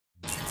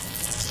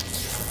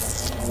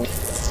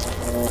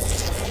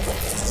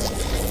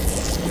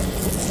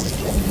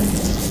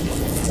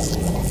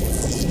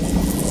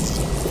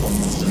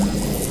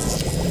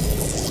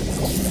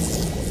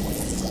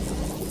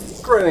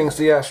Greetings,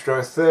 the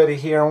Astro 30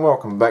 here, and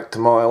welcome back to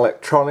my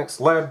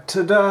electronics lab.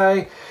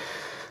 Today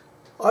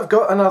I've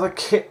got another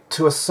kit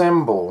to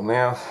assemble.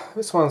 Now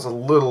this one's a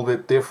little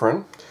bit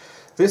different.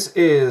 This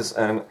is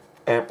an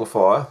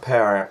amplifier,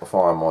 power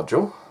amplifier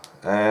module,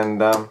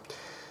 and the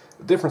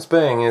difference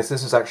being is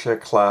this is actually a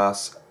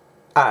Class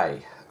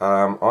A.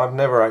 I've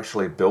never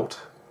actually built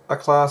a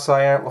Class A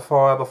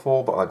amplifier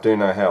before, but I do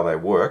know how they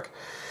work.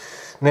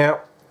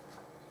 Now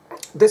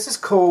this is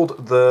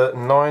called the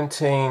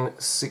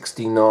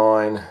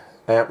 1969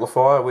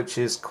 amplifier, which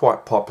is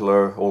quite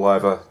popular all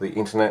over the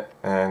internet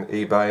and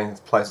eBay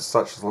and places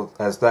such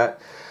as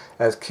that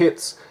as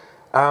kits.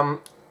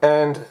 And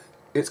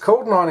it's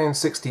called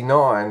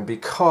 1969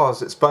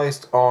 because it's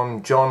based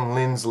on John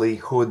Linsley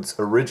Hood's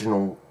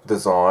original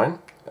design,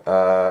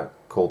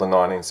 called the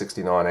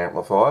 1969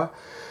 amplifier,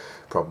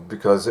 probably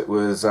because it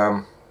was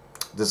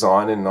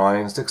designed in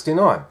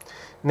 1969.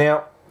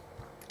 Now,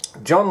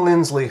 John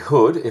Linsley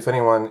Hood, if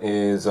anyone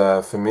is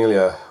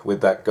familiar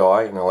with that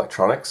guy in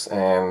electronics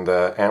and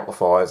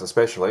amplifiers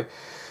especially,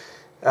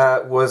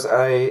 was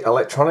an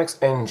electronics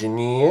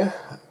engineer,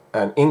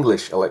 an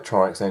English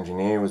electronics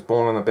engineer. He was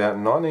born in about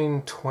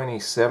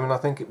 1927, I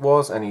think it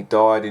was, and he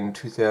died in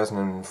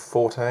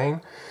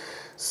 2014.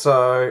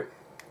 So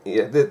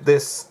yeah,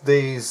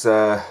 these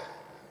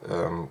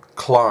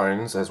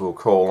clones, as we'll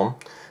call them,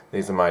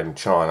 these are made in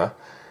China,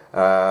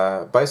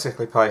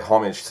 basically pay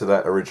homage to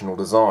that original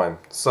design.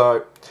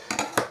 So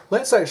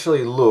let's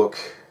actually look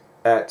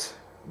at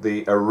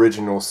the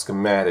original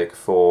schematic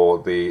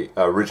for the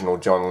original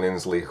John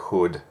Linsley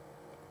Hood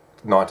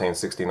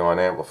 1969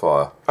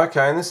 amplifier.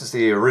 Okay, and this is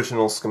the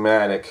original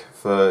schematic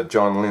for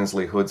John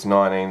Linsley Hood's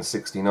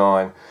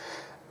 1969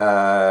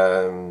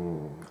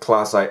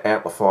 Class A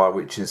amplifier,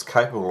 which is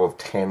capable of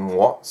 10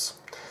 watts.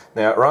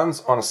 Now it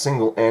runs on a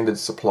single-ended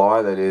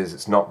supply, that is,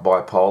 it's not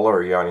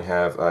bipolar. You only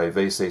have a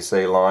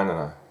VCC line and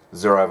a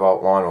 0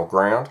 volt line or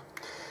ground,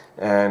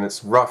 and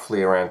it's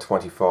roughly around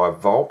 25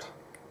 volt.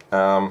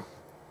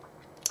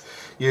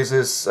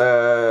 Uses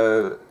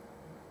 2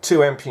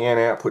 MPN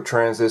output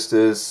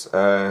transistors,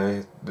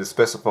 the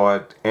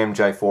specified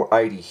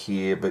MJ480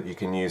 here, but you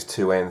can use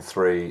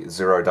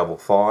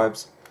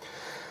 2N3055s.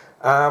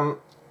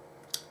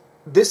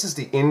 This is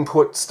the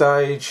input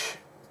stage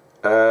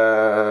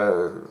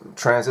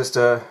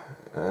transistor,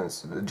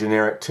 it's the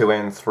generic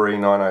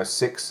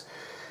 2N3906.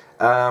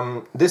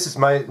 This is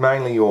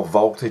mainly your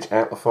voltage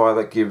amplifier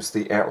that gives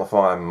the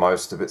amplifier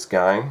most of its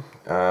gain,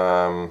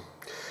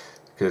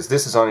 because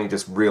this is only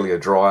just really a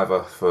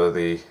driver for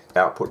the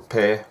output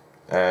pair,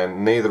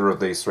 and neither of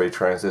these three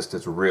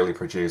transistors really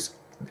produce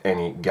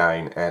any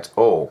gain at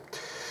all.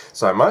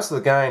 So most of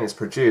the gain is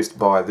produced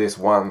by this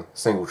one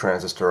single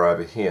transistor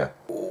over here.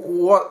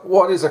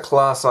 What is a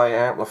Class A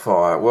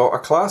amplifier? Well, a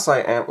Class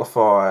A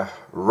amplifier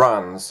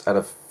runs at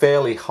a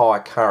fairly high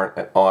current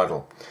at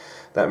idle.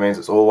 That means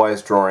it's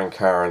always drawing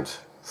current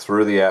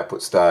through the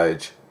output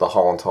stage the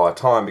whole entire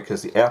time,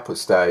 because the output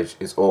stage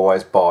is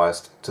always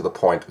biased to the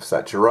point of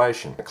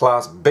saturation. The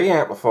Class B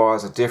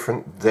amplifiers are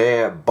different.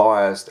 They're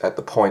biased at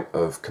the point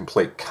of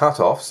complete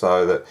cutoff,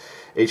 so that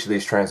each of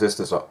these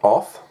transistors are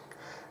off,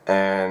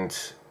 and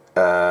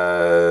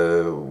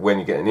when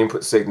you get an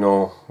input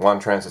signal, one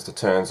transistor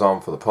turns on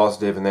for the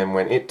positive, and then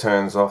when it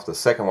turns off, the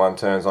second one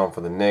turns on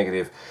for the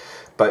negative.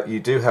 But you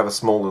do have a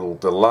small little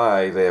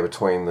delay there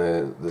between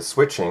the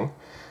switching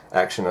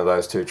action of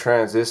those two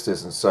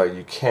transistors, and so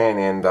you can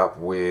end up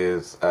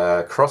with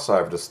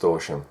crossover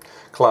distortion.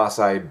 Class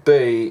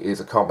AB is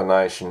a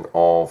combination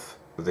of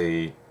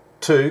the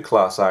two,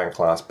 Class A and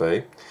Class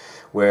B,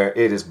 where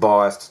it is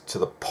biased to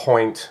the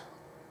point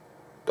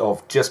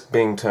of just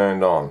being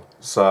turned on.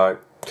 So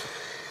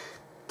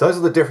those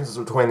are the differences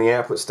between the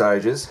output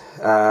stages,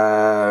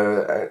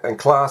 and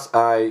Class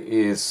A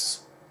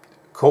is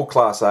called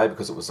Class A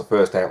because it was the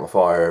first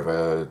amplifier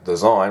ever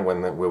designed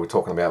when we were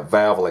talking about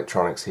valve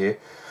electronics here.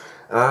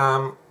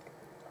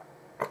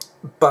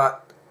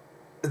 But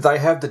they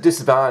have the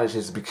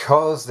disadvantages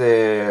because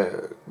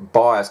they're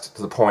biased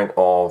to the point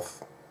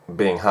of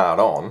being hard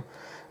on.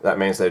 That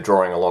means they're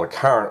drawing a lot of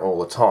current all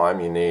the time.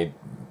 You need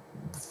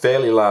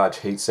fairly large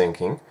heat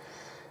sinking.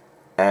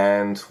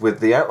 And with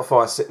the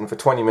amplifier sitting for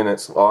 20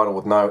 minutes idle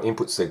with no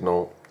input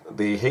signal,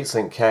 the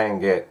heatsink can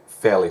get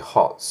fairly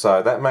hot.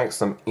 So that makes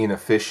them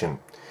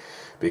inefficient,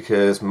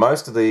 because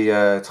most of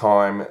the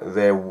time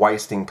they're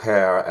wasting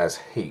power as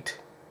heat.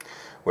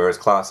 Whereas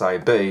Class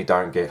AB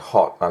don't get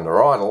hot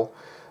under idle,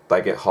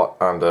 they get hot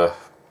under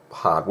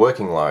hard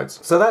working loads.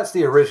 So that's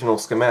the original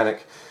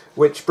schematic,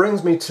 which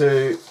brings me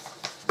to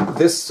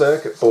this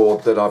circuit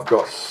board that I've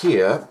got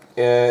here.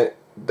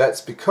 That's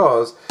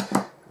because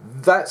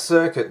that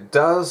circuit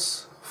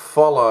does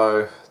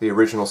follow the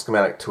original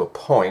schematic to a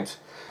point.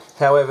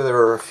 However, there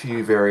are a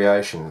few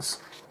variations.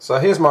 So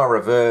here's my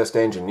reversed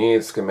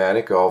engineered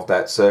schematic of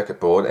that circuit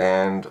board,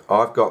 and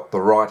I've got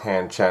the right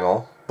hand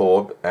channel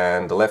board,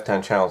 and the left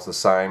hand channel is the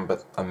same but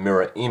a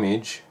mirror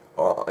image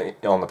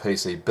on the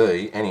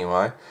PCB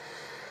anyway,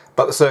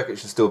 but the circuit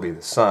should still be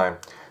the same.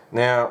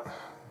 Now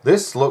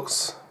this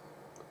looks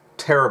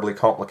terribly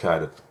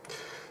complicated,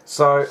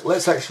 so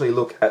let's actually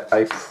look at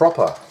a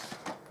proper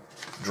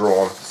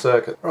drawn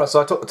circuit. Alright,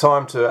 so I took the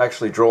time to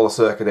actually draw the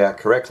circuit out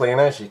correctly, and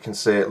as you can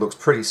see it looks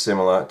pretty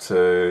similar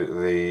to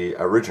the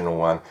original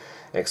one,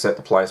 except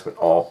the placement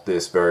of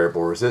this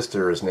variable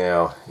resistor is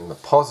now in the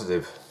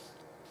positive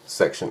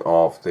section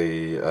of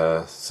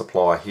the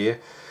supply here,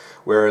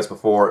 whereas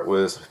before it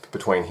was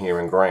between here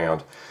and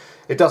ground.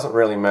 It doesn't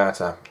really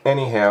matter.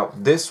 Anyhow,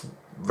 this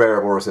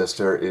variable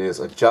resistor is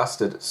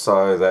adjusted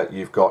so that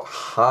you've got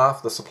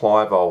half the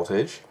supply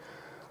voltage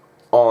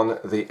on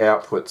the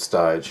output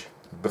stage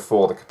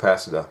before the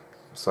capacitor.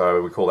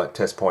 So we call that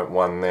test point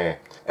 1 there.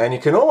 And you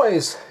can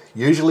always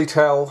usually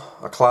tell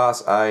a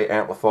class A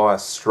amplifier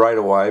straight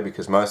away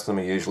because most of them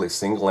are usually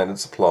single-ended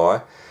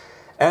supply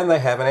and they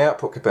have an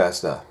output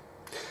capacitor.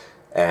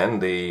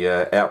 And the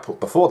output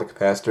before the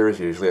capacitor is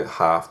usually at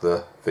half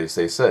the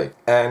VCC.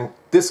 And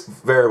this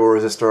variable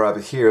resistor over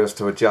here is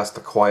to adjust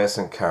the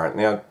quiescent current.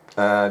 Now,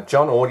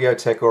 John Audio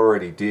Tech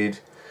already did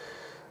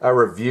a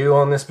review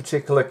on this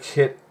particular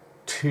kit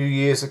 2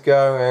 years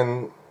ago,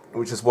 and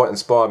which is what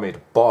inspired me to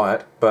buy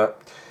it,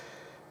 but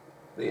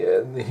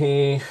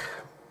he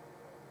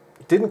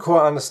didn't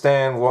quite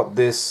understand what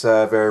this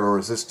variable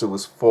resistor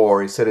was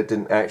for. He said it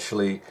didn't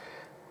actually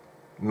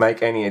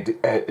make any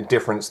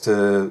difference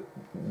to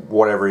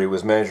whatever he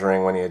was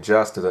measuring when he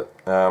adjusted it.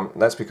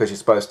 That's because you're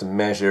supposed to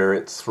measure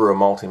it through a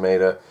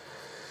multimeter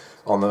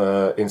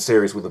in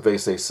series with the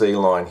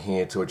VCC line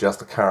here to adjust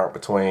the current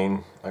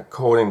between,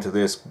 according to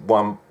this,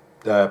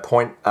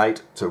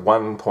 0.8 to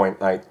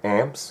 1.8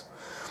 amps.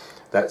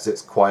 That's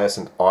its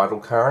quiescent idle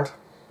current.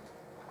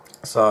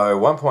 So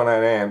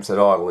 1.8 amps at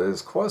idle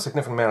is quite a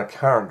significant amount of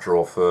current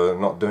draw for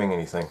not doing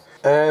anything.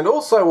 And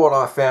also what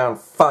I found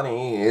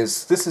funny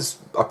is, this is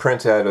a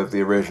printout of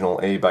the original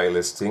eBay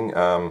listing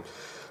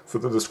for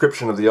the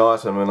description of the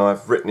item, and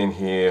I've written in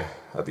here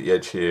at the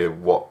edge here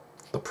what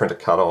the printer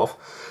cut off.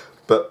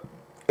 But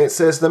it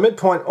says the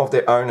midpoint of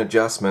their own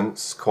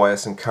adjustments,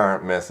 quiescent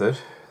current method,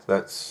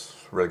 that's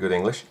really good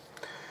English.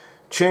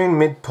 Tune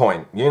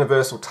midpoint,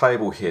 universal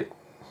table hit,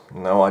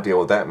 no idea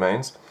what that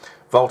means.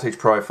 Voltage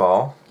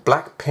profile,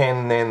 black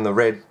pen then the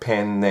red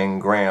pen then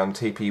ground,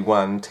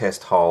 TP1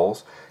 test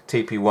holes,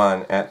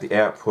 TP1 at the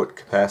output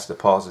capacitor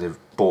positive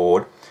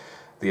board.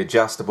 The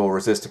adjustable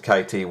resistor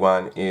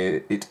KT1,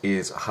 it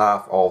is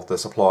half of the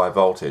supply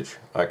voltage.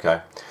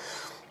 Okay.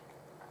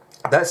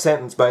 That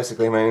sentence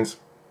basically means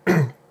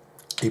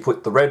you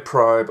put the red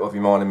probe of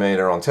your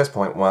multimeter on test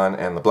point 1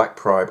 and the black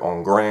probe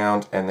on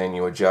ground, and then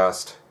you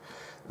adjust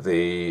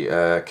the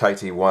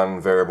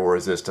KT1 variable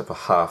resistor for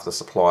half the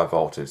supply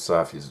voltage. So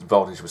if your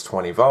voltage was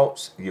 20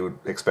 volts, you would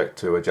expect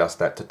to adjust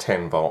that to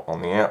 10 volt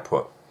on the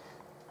output.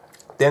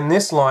 Then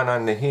this line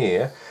under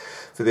here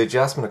for the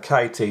adjustment of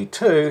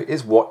KT2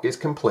 is what is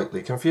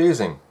completely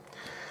confusing.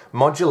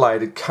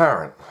 Modulated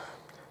current,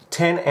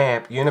 10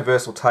 amp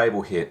universal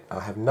table hit.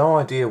 I have no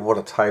idea what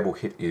a table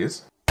hit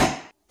is.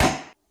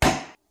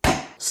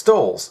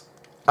 Stalls,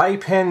 a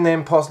pen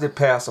then positive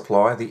power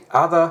supply, the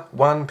other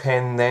one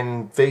pen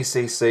then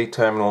VCC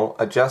terminal,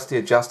 adjust the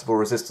adjustable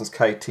resistance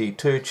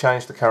KT2,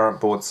 change the current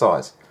board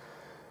size.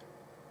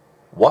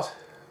 What?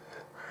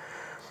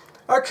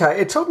 Okay,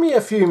 it took me a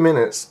few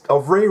minutes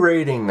of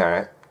rereading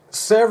that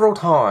several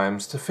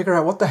times to figure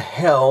out what the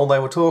hell they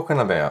were talking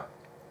about.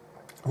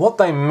 What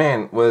they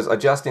meant was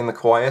adjusting the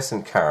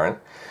quiescent current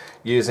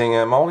using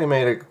a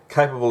multimeter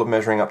capable of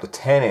measuring up to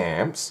 10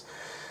 amps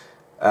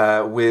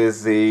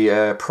with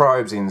the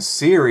probes in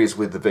series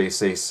with the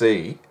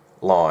VCC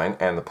line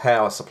and the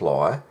power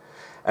supply,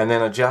 and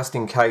then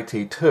adjusting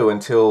KT2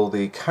 until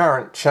the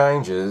current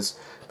changes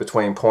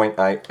between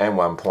 0.8 and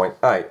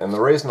 1.8. And the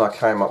reason I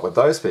came up with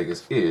those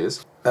figures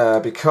is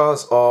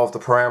because of the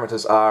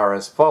parameters are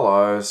as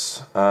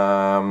follows.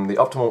 The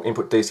optimal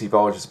input DC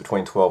voltage is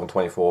between 12 and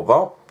 24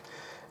 volt,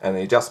 and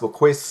the adjustable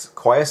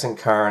quiescent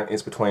current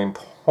is between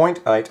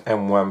 0.8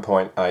 and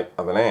 1.8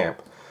 of an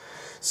amp.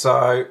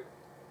 So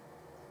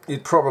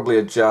you'd probably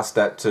adjust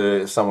that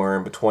to somewhere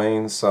in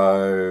between,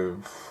 so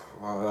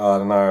I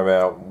don't know,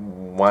 about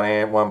 1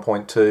 amp,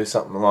 1.2,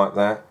 something like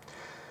that.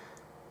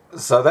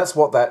 So that's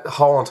what that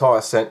whole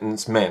entire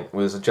sentence meant,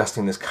 was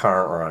adjusting this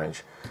current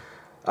range.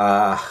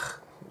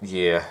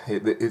 Yeah,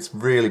 it's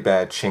really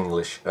bad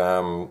Chinglish.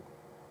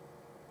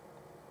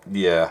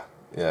 Yeah,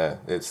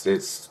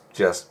 it's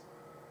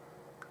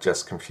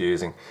just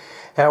confusing.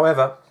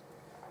 However,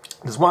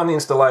 there's one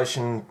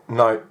installation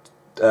note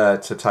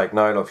to take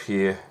note of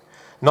here.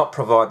 Not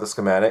provide the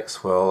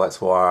schematics, well, that's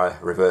why I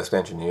reverse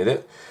engineered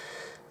it.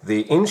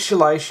 The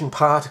insulation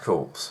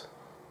particles,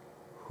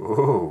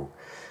 ooh,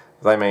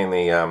 they mean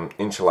the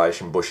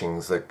insulation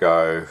bushings that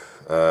go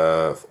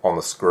on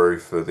the screw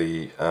for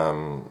the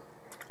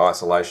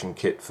isolation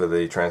kit for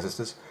the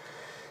transistors,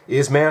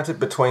 is mounted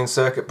between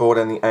circuit board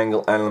and the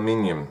angle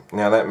aluminium.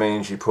 Now that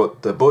means you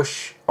put the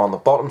bush on the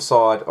bottom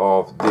side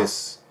of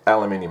this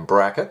aluminium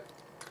bracket,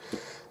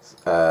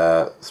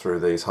 through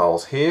these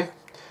holes here,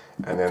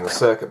 and then the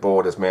circuit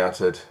board is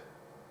mounted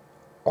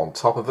on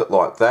top of it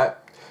like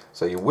that.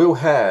 So you will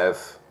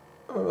have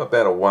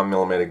about a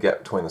 1mm gap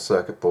between the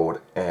circuit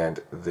board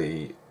and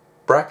the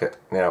bracket.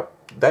 Now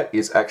that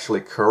is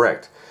actually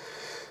correct.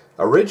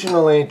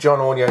 Originally John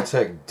Audio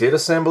Tech did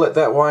assemble it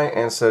that way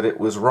and said it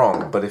was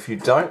wrong, but if you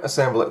don't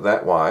assemble it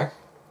that way,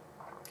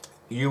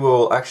 you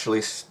will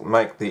actually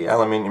make the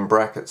aluminium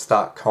bracket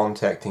start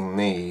contacting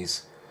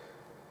these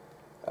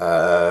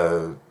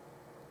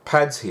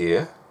pads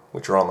here,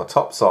 which are on the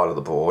top side of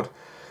the board.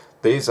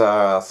 These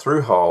are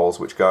through holes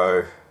which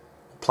go,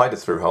 plated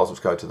through holes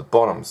which go to the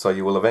bottom, so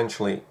you will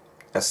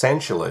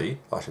essentially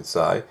I should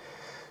say,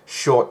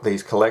 short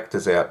these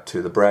collectors out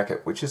to the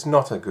bracket, which is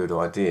not a good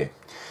idea.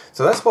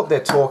 So that's what they're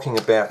talking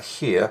about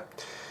here,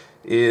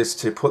 is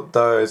to put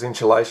those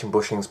insulation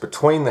bushings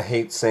between the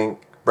heatsink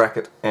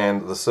bracket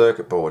and the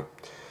circuit board.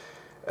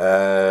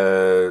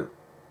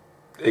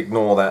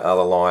 Ignore that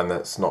other line,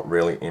 that's not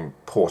really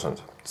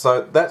important.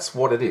 So that's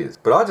what it is.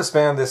 But I just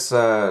found this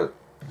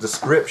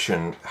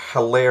description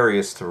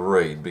hilarious to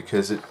read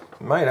because it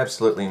made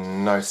absolutely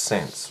no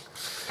sense.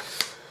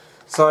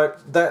 So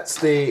that's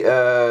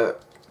the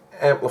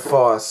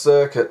amplifier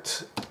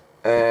circuit,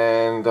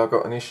 and I've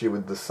got an issue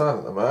with the sun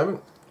at the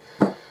moment.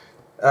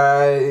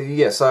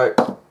 Yeah, so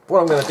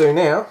what I'm going to do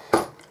now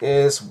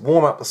is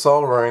warm up the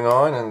soldering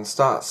iron and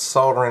start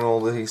soldering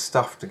all these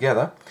stuff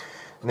together.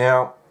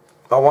 Now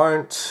I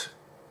won't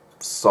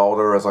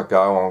solder as I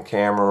go on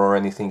camera or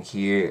anything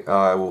here.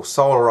 I will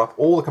solder up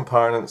all the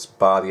components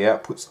bar the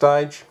output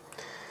stage.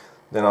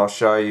 Then I'll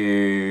show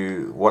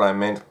you what I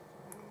meant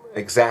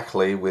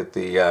exactly with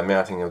the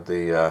mounting of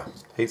the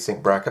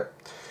heatsink bracket,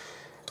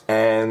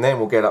 and then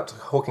we'll get up to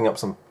hooking up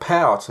some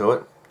power to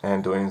it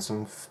and doing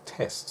some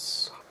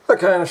tests.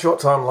 Okay, and a short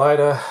time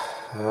later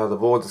the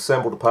board's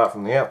assembled apart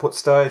from the output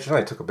stage. It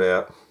only took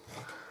about,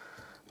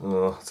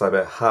 say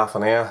about half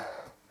an hour.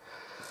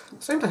 I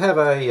seem to have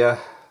a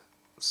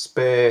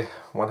spare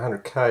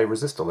 100k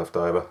resistor left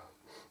over.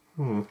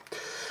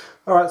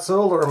 Alright, so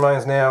all that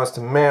remains now is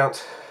to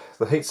mount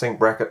the heatsink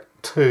bracket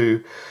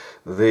to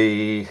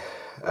the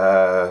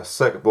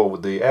circuit board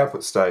with the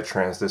output stage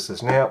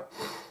transistors. Now,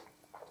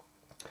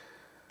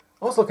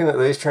 I was looking at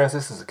these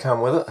transistors that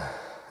come with it,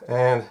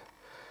 and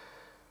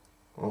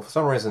well, for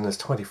some reason there's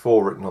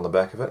 24 written on the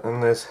back of it,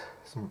 and there's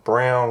some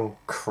brown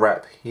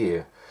crap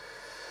here.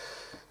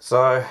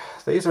 So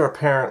these are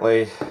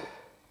apparently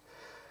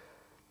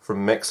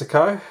from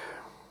Mexico,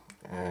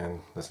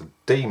 and there's a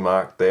D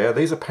mark there.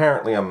 These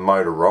apparently are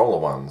Motorola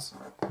ones.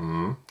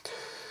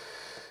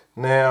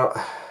 Now,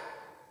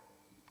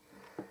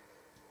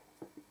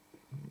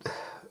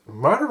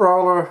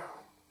 Motorola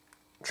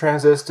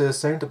transistors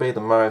seem to be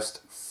the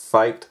most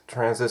faked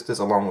transistors,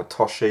 along with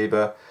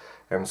Toshiba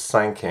and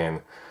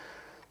Sanken.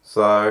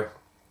 So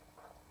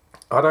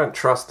I don't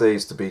trust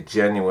these to be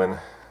genuine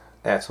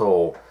at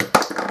all.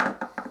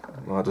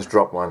 I just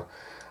dropped one.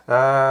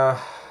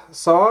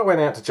 So I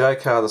went out to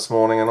JCar this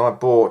morning and I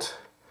bought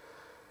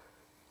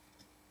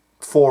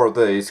 4 of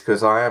these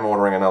because I am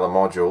ordering another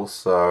module.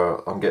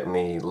 So I'm getting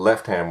the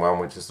left hand one,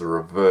 which is the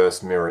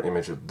reverse mirror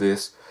image of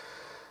this.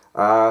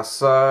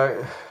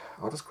 So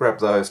I'll just grab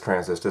those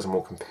transistors and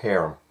we'll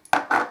compare them.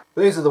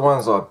 These are the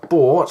ones I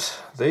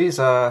bought. These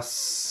are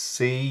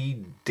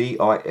CDIL.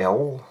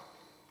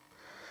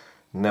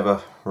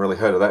 Never really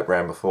heard of that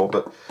brand before,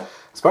 but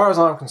as far as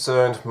I'm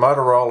concerned,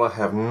 Motorola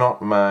have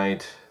not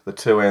made the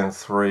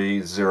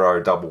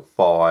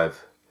 2N3055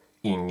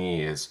 in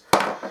years.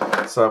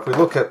 So if we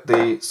look at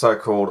the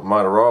so-called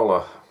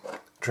Motorola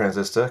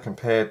transistor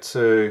compared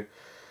to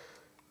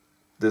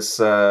this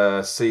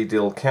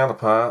CDIL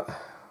counterpart,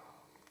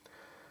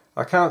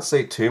 I can't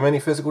see too many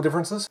physical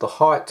differences. The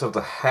height of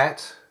the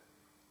hat,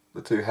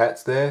 the two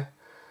hats there,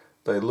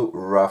 they look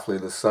roughly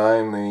the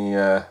same.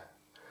 The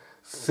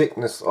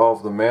thickness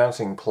of the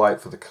mounting plate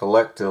for the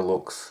collector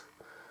looks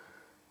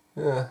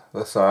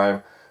the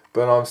same,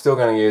 but I'm still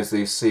going to use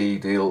these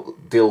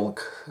CDIL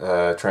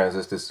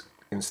transistors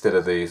instead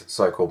of these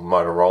so-called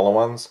Motorola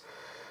ones,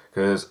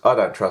 because I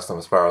don't trust them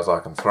as far as I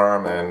can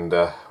throw them, and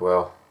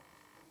well,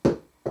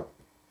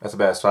 that's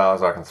about as far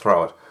as I can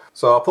throw it.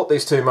 So I'll put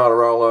these two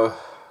Motorola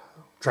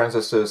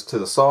transistors to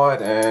the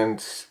side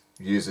and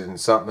use it in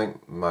something,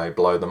 may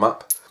blow them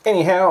up.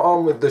 Anyhow,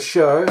 on with the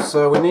show.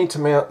 So we need to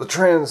mount the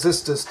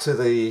transistors to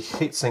the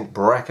heatsink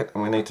bracket,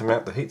 and we need to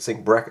mount the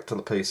heatsink bracket to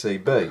the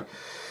PCB.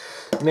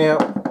 Now,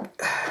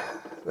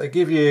 they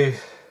give you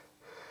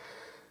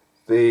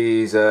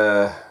these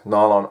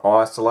nylon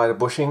isolator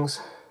bushings.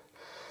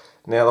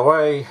 Now the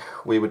way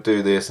we would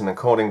do this, and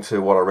according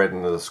to what I read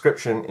in the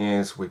description,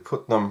 is we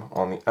put them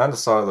on the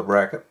underside of the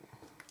bracket,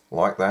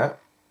 like that.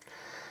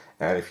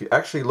 And if you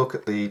actually look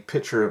at the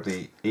picture of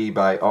the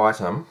eBay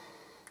item,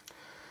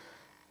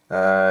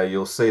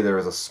 you'll see there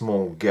is a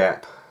small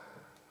gap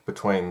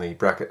between the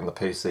bracket and the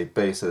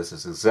PCB, so this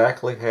is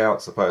exactly how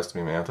it's supposed to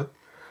be mounted.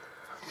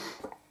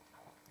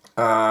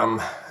 And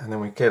then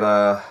we get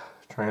one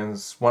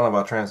of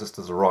our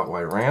transistors the right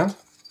way around,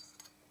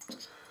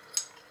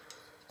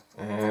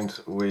 and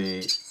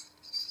we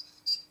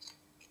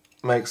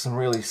make some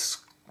really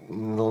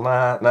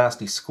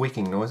nasty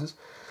squeaking noises.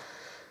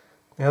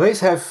 Now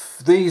these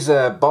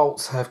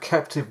bolts have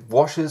captive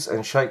washers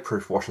and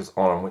shakeproof washers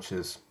on them, which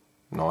is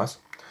nice.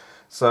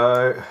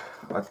 So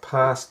I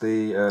pass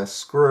the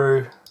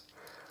screw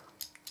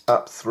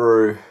up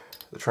through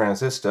the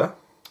transistor,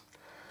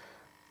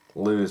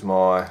 lose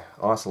my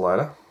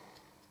isolator,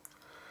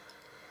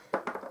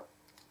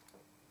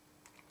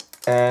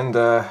 and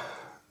I'll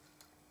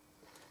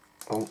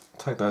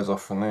take those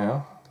off for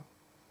now.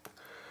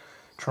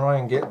 Try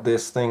and get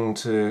this thing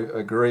to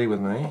agree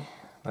with me.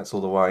 That's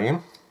all the way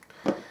in.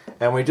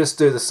 And we just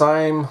do the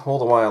same all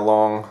the way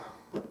along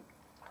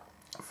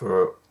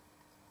for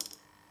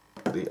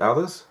the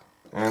others.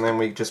 And then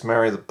we just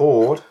marry the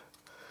board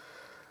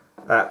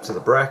up to the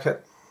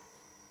bracket.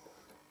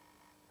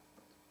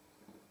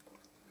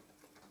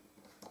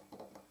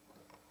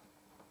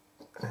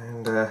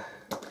 And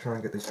try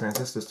and get these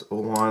transistors to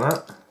all line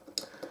up.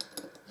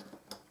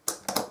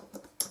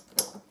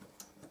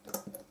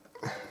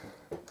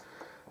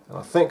 And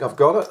I think I've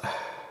got it.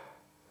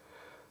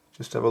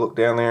 Just have a look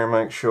down there and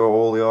make sure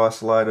all the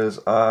isolators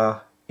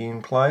are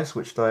in place,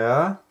 which they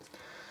are.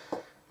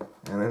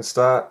 And then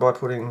start by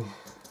putting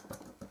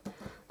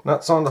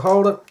nuts on to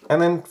hold it,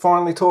 and then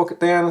finally torque it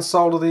down and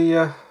solder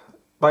the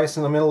base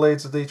and the middle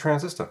leads of the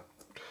transistor,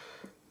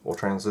 or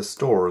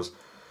transistors.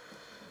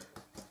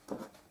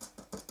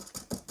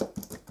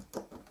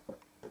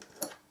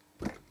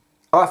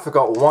 I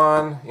forgot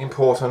one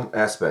important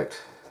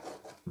aspect.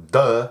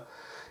 Duh!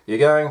 You're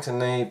going to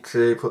need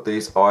to put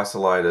these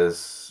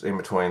isolators in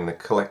between the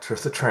collector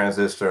of the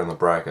transistor and the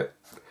bracket.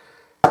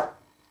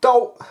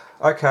 Dolt!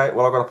 Okay,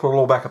 well I've got to put it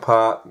all back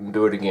apart and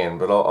do it again,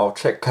 but I'll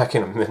check back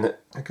in a minute.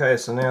 Okay,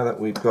 so now that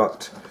we've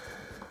got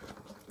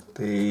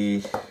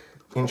the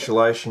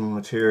insulation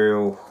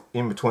material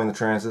in between the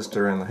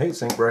transistor and the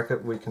heatsink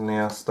bracket, we can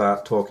now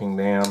start torquing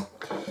down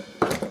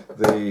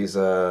these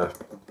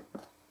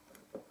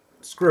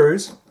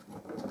screws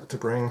to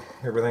bring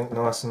everything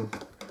nice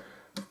and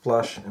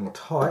flush and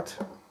tight.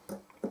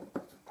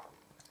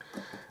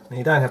 Now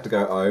you don't have to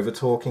go over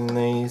torquing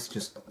these,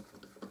 just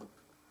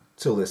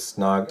till they're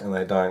snug and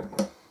they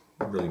don't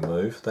really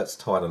move. That's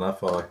tight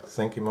enough, I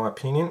think, in my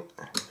opinion.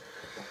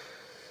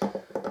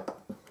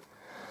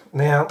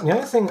 Now, the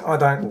only thing I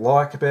don't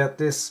like about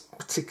this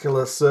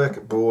particular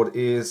circuit board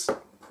is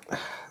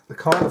the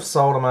kind of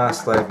solder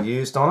mask they've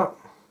used on it.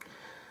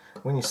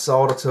 When you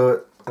solder to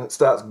it and it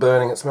starts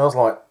burning, it smells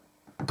like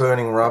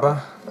burning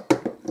rubber.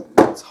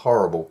 It's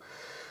horrible.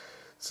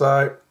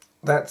 So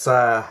that's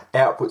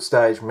output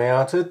stage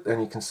mounted,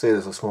 and you can see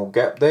there's a small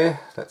gap there.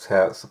 That's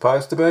how it's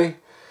supposed to be.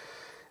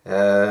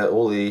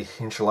 All the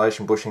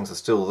insulation bushings are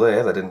still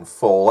there, they didn't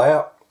fall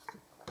out.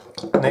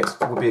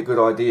 Next would be a good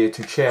idea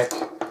to check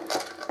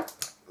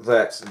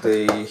that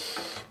the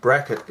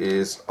bracket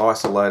is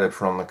isolated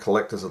from the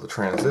collectors of the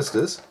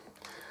transistors.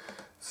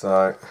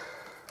 So,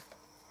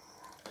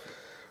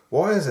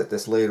 why is it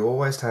this lead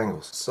always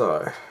tangles?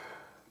 So,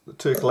 the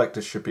two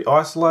collectors should be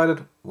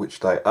isolated, which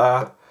they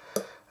are,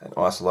 and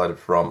isolated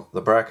from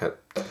the bracket.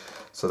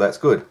 So that's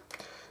good.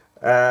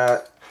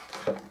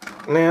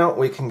 Now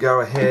we can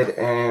go ahead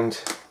and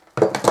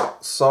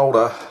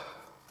solder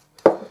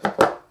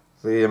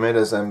the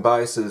emitters and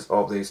bases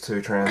of these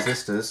two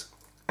transistors,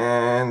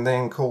 and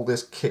then call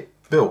this kit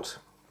built.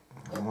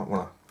 I might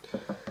want to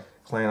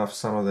clean off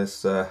some of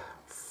this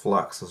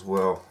flux as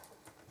well.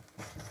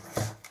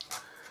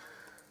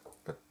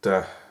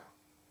 But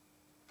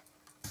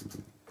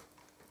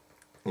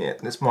yeah,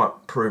 this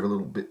might prove a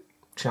little bit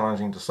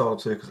challenging to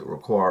solder to because it will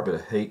require a bit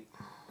of heat.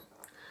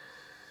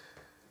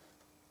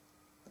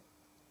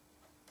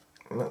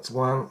 And that's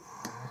one.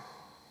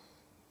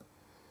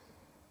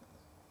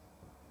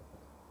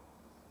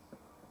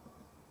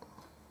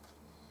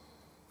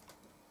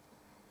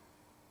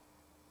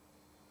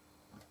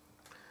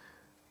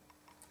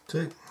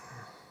 Two.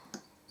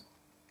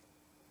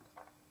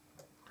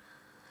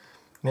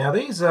 Now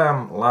these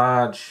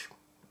large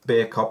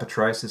bare copper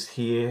traces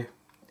here,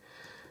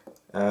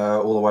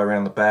 all the way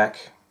around the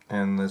back,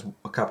 and there's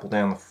a couple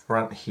down the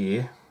front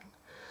here.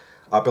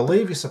 I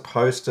believe you're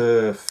supposed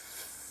to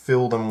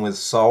fill them with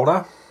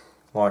solder,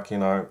 like, you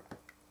know,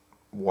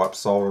 wipe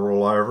solder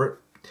all over it,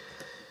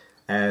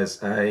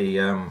 as a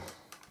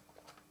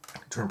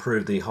to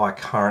improve the high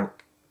current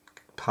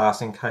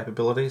passing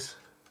capabilities.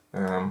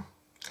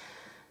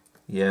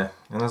 Yeah,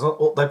 and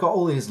they've got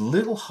all these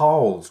little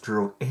holes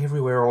drilled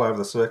everywhere all over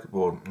the circuit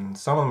board, and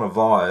some of them are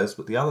vias,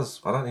 but the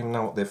others I don't even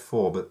know what they're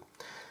for, but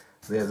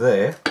they're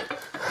there.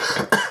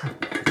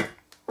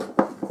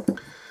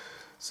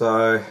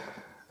 So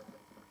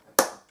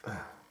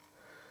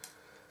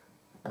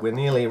we're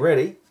nearly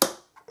ready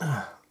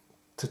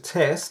to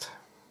test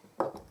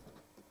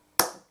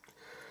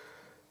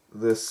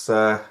this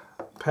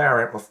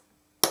power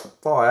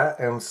amplifier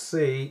and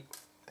see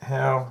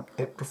how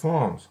it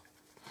performs.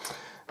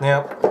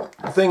 Now,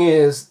 the thing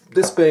is,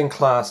 this being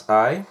Class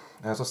A,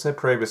 as I said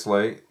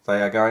previously,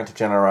 they are going to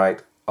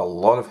generate a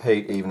lot of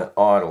heat even at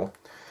idle.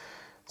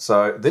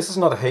 So this is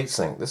not a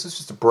heatsink, this is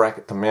just a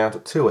bracket to mount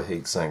it to a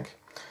heatsink.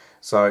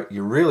 So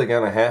you're really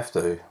going to have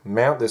to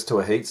mount this to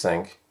a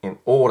heatsink in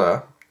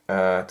order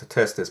to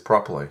test this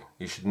properly.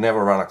 You should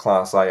never run a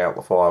Class A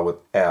amplifier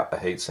without a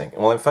heatsink.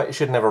 Well, in fact, you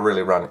should never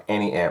really run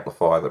any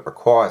amplifier that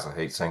requires a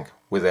heatsink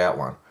without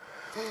one.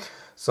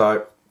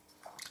 So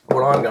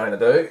what I'm going to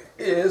do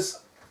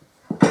is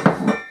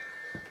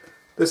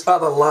this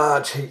other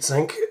large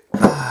heatsink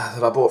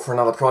that I bought for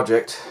another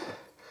project,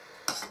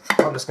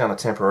 I'm just going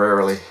to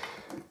temporarily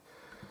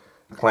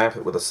clamp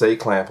it with a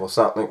C-clamp or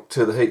something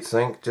to the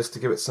heatsink just to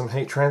give it some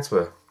heat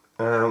transfer.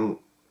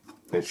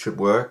 It should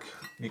work.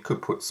 You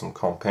could put some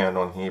compound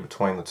on here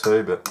between the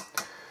two, but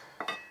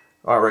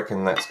I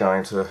reckon that's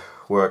going to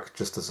work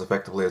just as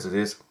effectively as it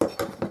is.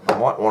 I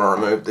might want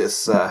to remove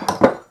this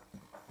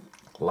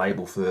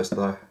label first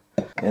though.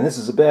 And this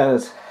is about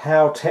as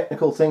how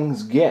technical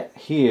things get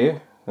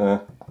here.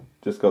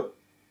 Just got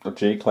a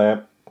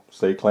G-clamp,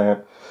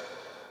 C-clamp,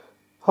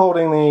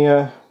 holding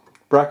the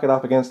bracket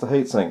up against the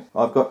heatsink.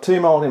 I've got two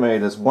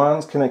multimeters.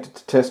 One's connected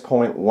to test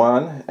point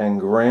 1 and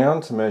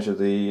ground to measure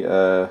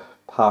the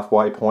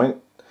halfway point.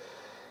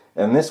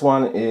 And this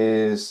one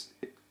is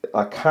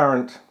a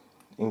current,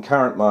 in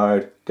current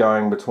mode,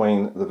 going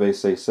between the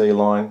VCC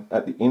line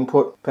at the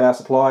input. Power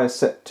supply is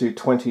set to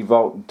 20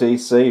 volt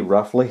DC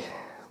roughly.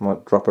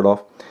 Might drop it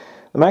off.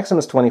 The maximum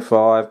is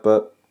 25,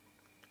 but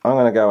I'm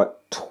going to go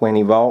at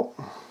 20 volt.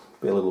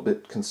 Be a little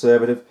bit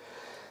conservative.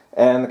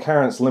 And the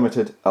current's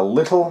limited a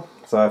little,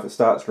 so if it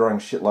starts drawing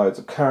shitloads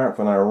of current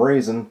for no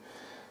reason,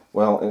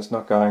 well, it's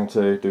not going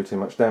to do too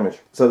much damage.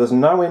 So there's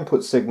no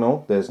input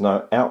signal, there's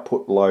no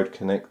output load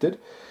connected.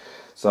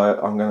 So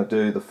I'm going to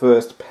do the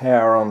first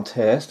power on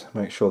test,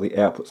 make sure the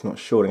output's not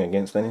shorting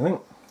against anything.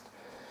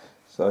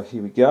 So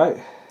here we go.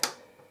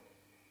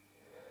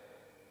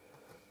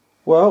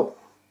 Well,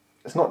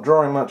 it's not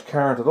drawing much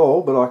current at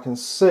all, but I can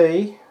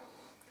see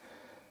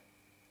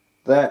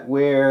that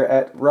we're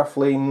at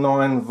roughly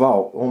 9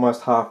 volt,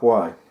 almost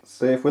halfway.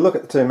 So if we look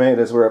at the 2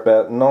 meters, we're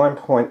about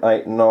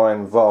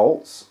 9.89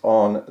 volts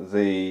on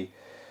the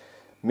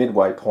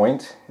midway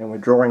point, and we're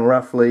drawing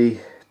roughly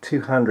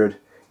 200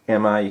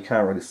 mA. You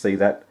can't really see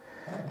that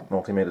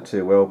multimeter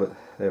too well, but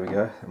there we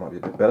go, that might be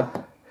a bit better.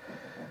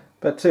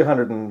 About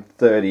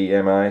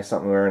 230 mA,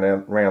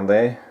 somewhere around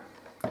there.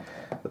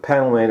 The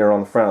panel meter on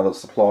the front of the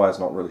supply is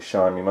not really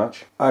showing me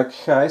much.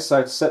 Okay,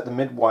 so to set the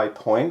midway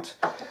point,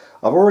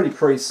 I've already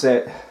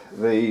preset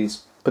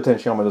these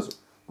potentiometers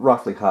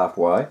roughly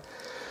halfway.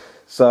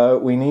 So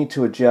we need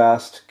to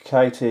adjust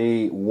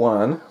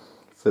KT1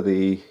 for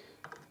the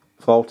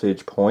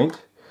voltage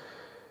point.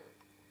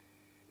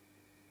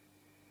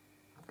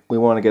 We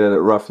want to get it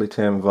at roughly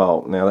 10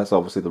 volt. Now that's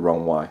obviously the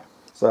wrong way.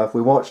 So if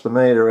we watch the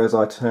meter as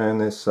I turn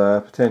this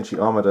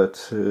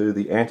potentiometer to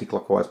the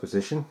anti-clockwise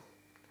position,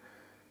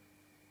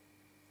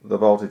 the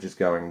voltage is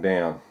going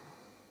down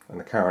and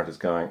the current is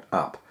going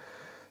up.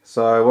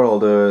 So what I'll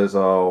do is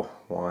I'll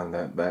wind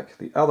that back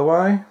the other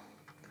way,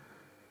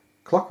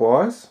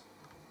 clockwise,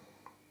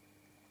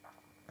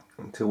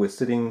 until we're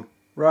sitting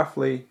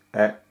roughly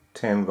at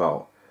 10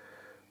 volt,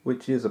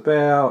 which is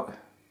about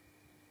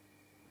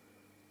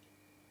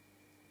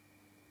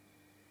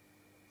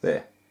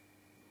there.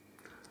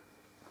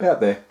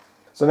 About there.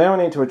 So now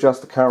we need to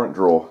adjust the current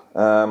draw.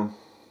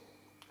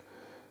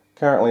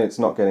 Currently it's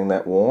not getting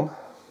that warm.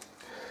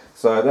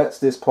 So that's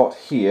this pot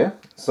here.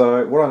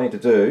 So what I need to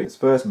do is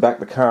first back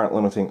the current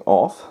limiting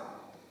off.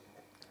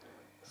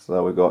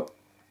 So we've got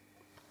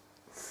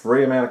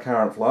free amount of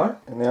current flow.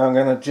 And now I'm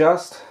going to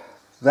adjust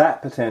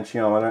that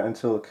potentiometer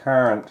until the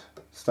current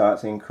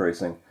starts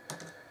increasing,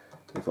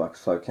 if I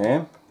so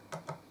can.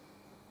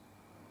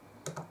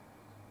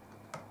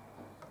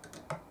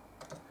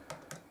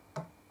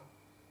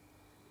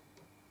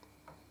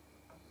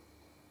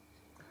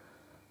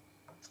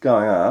 It's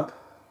going up,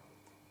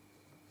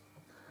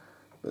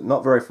 but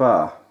not very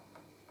far.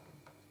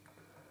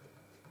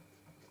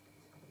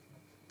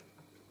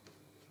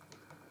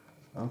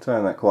 I'm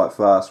turning that quite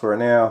fast. We're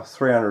now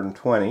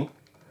 320,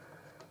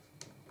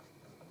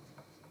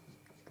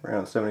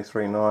 370,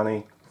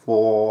 390,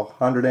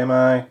 400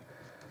 mA,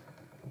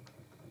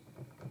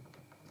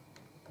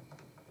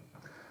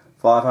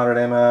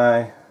 500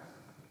 mA,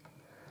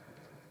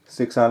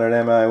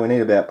 600 mA. We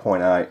need about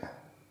 0.8,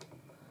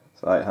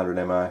 so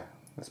 800 mA.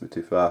 That's a bit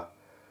too far.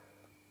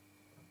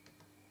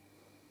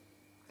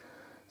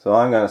 So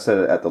I'm going to set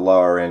it at the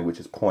lower end, which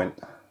is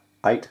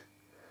 0.8,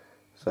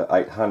 so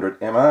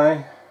 800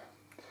 mA.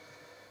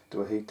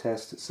 Do a heat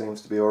test, it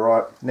seems to be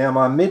alright. Now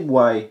my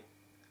midway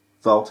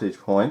voltage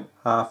point,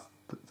 half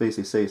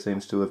VCC,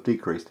 seems to have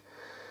decreased.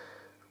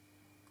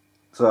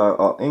 So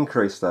I'll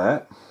increase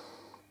that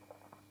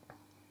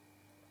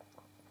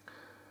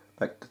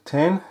back to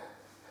 10,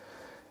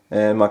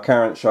 and my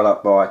current shot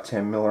up by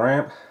 10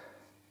 milliamp.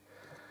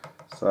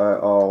 So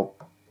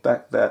I'll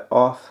back that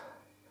off.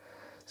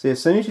 See, as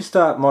soon as you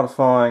start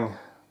modifying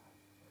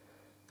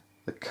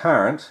the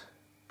current,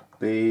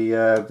 the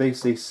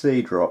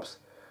VCC drops.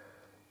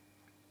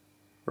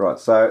 Right,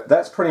 so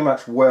that's pretty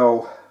much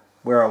well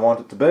where I want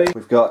it to be.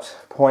 We've got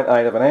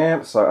 0.8 of an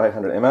amp, so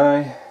 800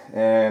 mA,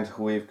 and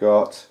we've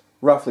got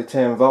roughly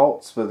 10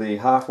 volts for the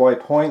halfway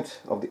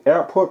point of the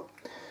output.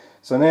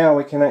 So now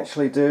we can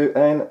actually do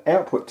an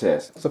output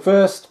test. So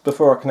first,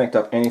 before I connect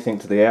up anything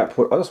to the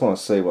output, I just want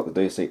to see what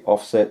the DC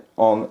offset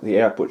on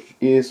the output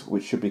is,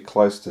 which should be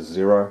close to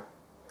 0.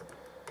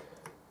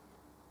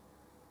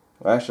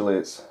 Actually,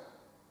 it's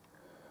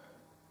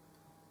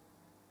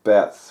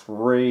about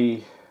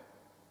 3.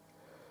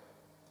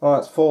 Oh,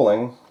 it's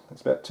falling.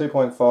 It's about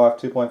 2.5,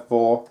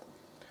 2.4,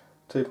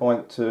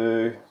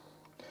 2.2.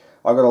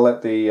 I've got to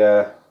let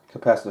the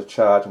capacitor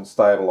charge and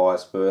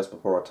stabilize first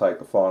before I take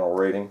the final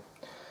reading.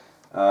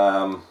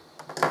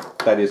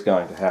 That is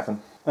going to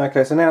happen.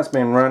 Okay, so now it's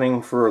been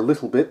running for a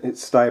little bit.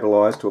 It's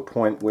stabilized to a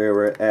point where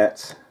we're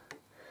at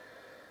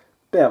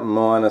about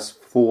minus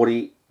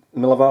 40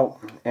 millivolt,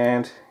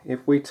 and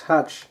if we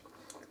touch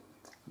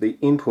the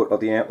input of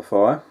the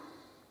amplifier,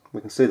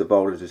 we can see the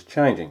voltage is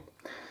changing,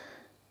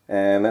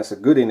 and that's a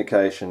good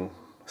indication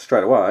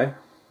straight away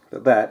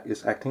that that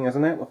is acting as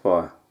an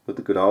amplifier with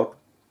the good old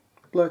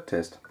blurt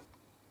test.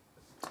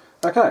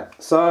 Okay,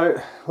 so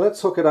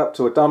let's hook it up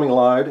to a dummy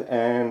load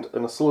and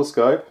an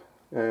oscilloscope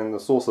and the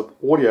source of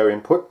audio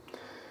input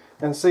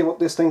and see what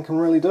this thing can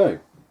really do.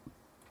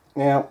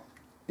 Now,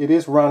 it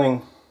is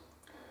running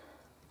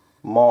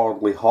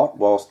mildly hot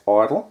whilst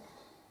idle.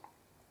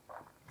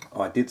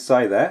 I did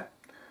say that.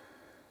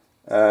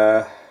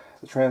 The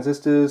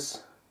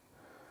transistors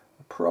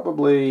are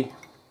probably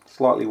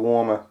slightly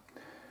warmer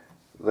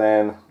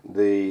than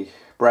the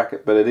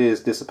bracket, but it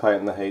is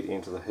dissipating the heat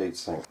into the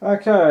heatsink.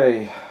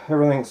 Okay,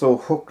 everything's all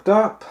hooked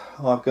up.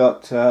 I've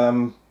got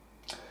a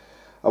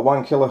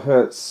 1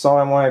 kilohertz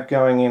sine wave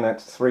going in at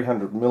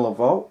 300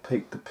 millivolt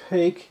peak to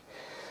peak,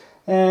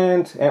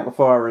 and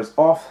amplifier is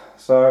off,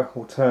 so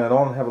we'll turn it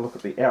on and have a look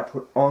at the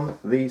output on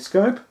the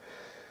scope.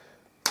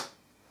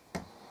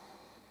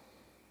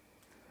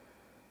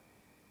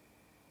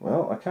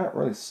 Well, I can't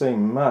really see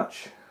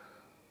much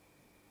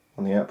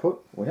on the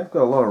output. We have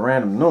got a lot of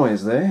random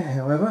noise there,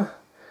 however.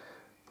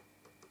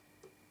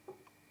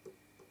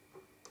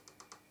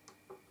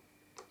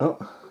 Oh,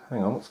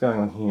 hang on, what's going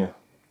on here?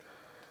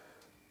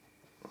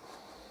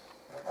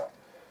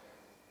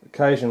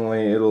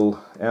 Occasionally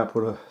it'll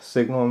output a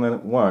signal and then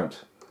it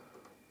won't.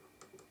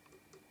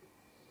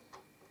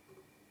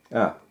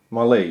 Ah,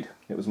 my lead.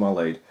 It was my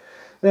lead.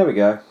 There we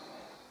go.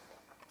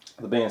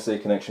 The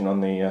BNC connection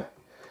on the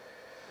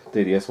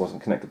DDS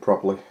wasn't connected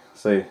properly.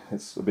 See,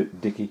 it's a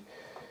bit dicky.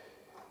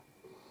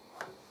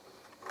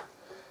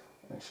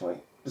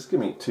 Actually, just give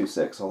me 2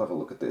 secs, I'll have a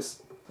look at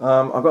this.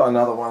 I've got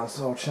another one,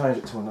 so I'll change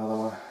it to another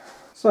one.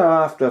 So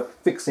after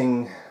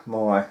fixing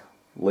my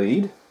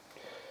lead,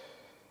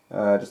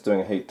 just doing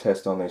a heat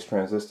test on these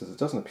transistors, it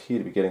doesn't appear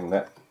to be getting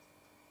that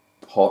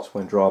hot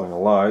when driving a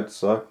load,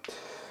 so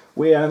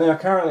we are now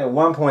currently at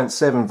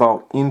 1.7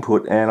 volt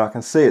input, and I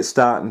can see it's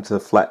starting to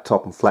flat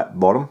top and flat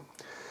bottom.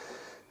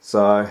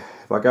 So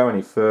if I go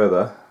any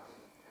further,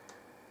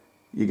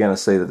 you're going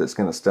to see that it's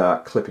going to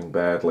start clipping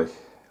badly.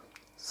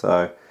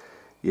 So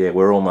yeah,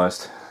 we're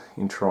almost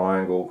in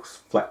triangle,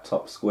 flat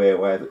top, square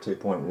wave at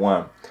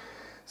 2.1.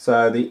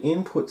 So the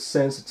input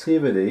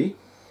sensitivity,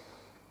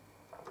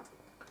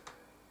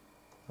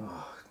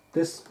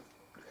 this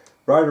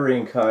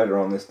rotary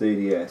encoder on this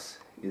DDS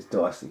is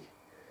dicey.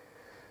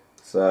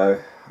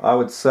 So I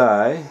would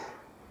say,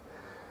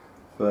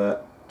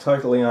 for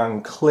totally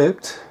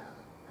unclipped,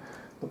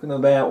 looking at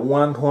about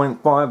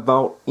 1.5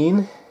 volt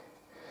in.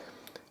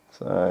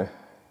 So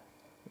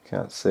you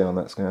can't see on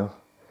that scale.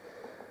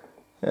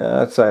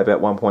 I'd say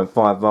about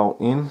 1.5 volt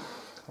in.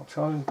 I'll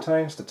try and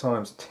change to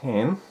times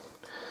 10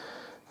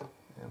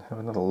 and have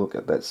another look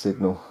at that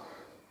signal.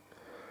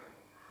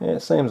 Yeah,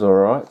 it seems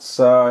alright.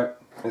 So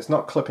it's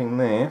not clipping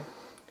there.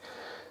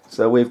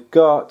 So we've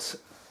got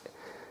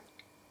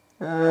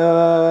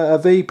a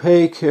V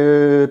peak, peak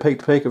to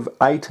peak of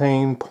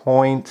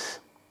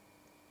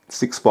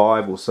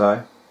 18.65 or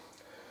so.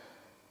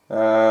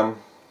 And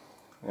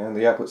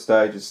the output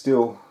stage is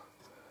still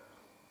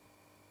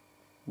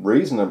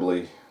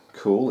reasonably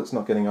cool. It's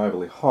not getting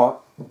overly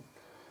hot.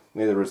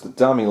 Neither is the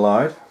dummy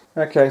load.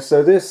 Okay,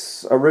 so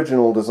this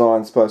original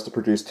design is supposed to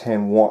produce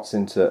 10 watts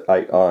into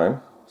 8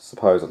 ohm,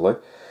 supposedly.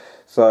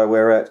 So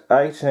we're at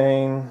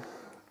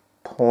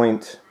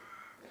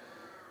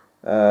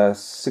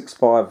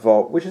 18.65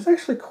 volt, which is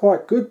actually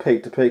quite good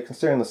peak to peak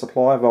considering the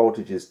supply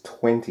voltage is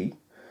 20.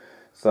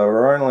 So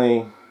we're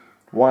only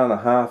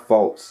 1.5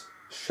 volts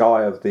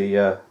shy of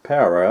the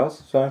power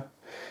rails. So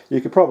you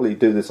could probably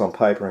do this on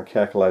paper and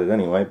calculate it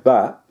anyway,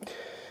 but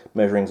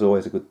measuring is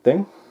always a good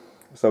thing.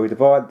 So we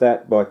divide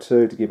that by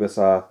 2 to give us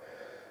our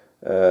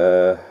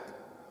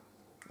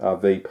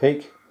V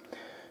peak.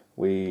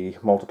 We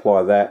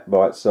multiply that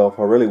by itself.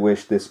 I really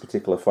wish this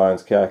particular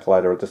phone's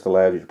calculator just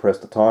allowed you to press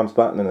the times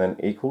button and then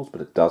equals, but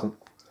it doesn't.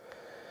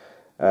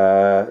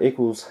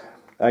 Equals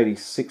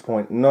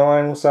 86.9,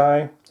 we'll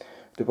say,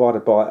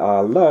 divided by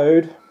our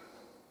load,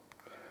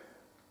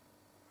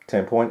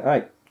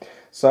 10.8.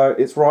 So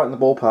it's right in the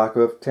ballpark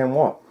of 10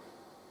 watt.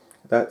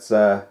 That's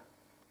 10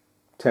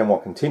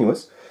 watt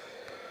continuous.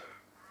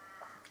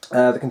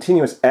 The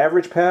continuous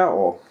average power,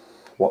 or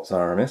watts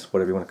RMS,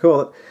 whatever you want to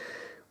call it.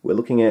 We're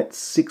looking at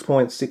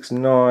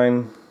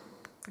 6.69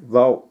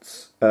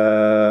 volts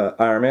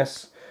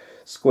RMS.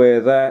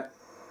 Square that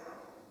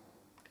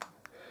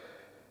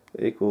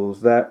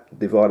equals that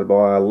divided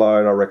by a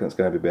load. I reckon it's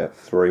going to be about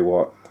 3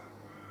 watt.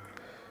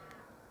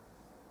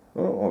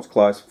 Oh, I was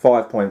close.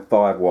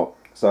 5.5 watt.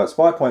 So it's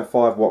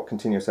 5.5 watt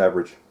continuous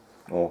average,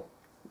 or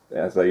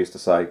as they used to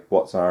say,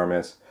 watts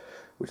RMS,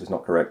 which is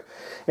not correct.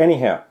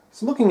 Anyhow,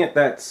 so looking at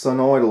that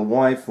sinusoidal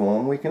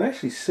waveform, we can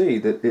actually see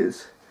that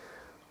it's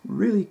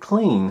really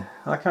clean.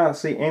 I can't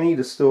see any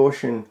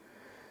distortion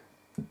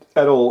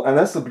at all, and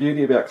that's the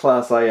beauty about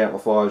Class A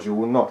amplifiers. You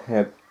will not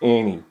have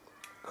any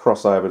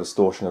crossover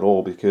distortion at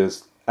all,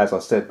 because, as I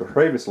said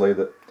previously,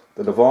 that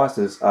the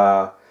devices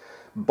are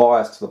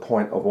biased to the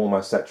point of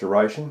almost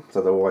saturation,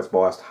 so they're always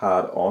biased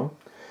hard on.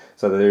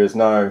 So there is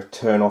no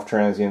turn-off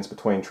transients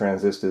between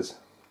transistors.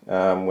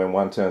 When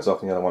one turns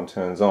off and the other one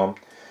turns on,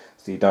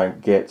 so you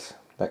don't get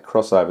that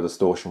crossover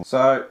distortion.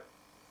 So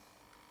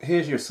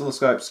here's your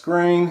oscilloscope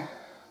screen.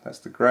 That's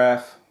the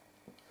graph.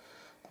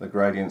 The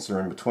gradients are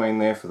in between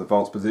there for the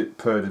volts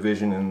per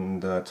division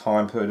and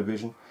time per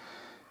division.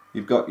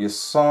 You've got your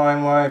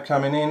sine wave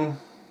coming in,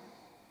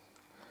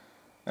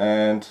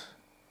 and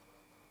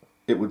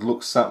it would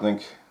look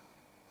something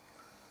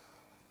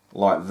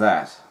like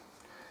that.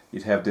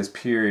 You'd have this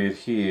period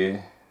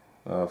here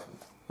of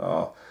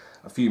a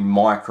few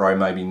micro,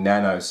 maybe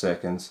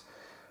nanoseconds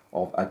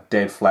of a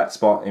dead flat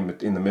spot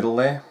in the middle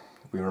there.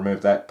 If we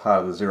remove that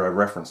part of the zero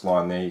reference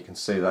line there, you can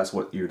see that's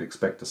what you would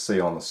expect to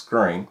see on the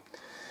screen.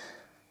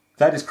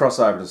 That is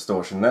crossover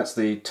distortion. That's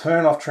the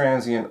turn-off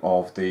transient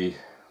of the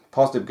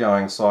positive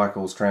going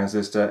cycles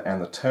transistor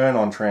and the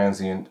turn-on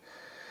transient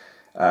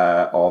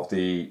of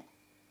the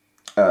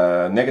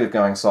negative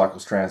going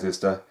cycles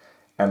transistor,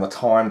 and the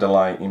time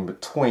delay in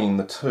between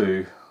the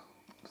two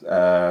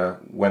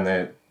when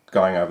they're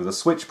going over the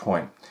switch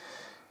point,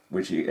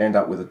 which you end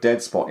up with a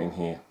dead spot in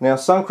here. Now,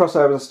 some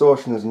crossover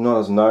distortion is not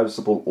as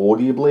noticeable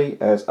audibly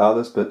as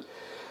others, but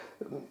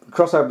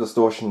crossover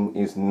distortion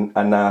is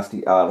a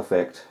nasty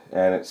artifact,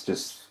 and it's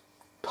just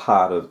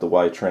part of the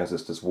way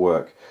transistors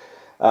work.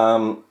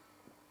 The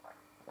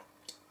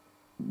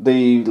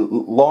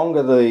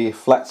longer the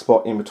flat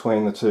spot in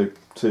between the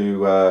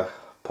two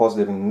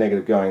positive and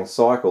negative going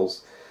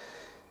cycles,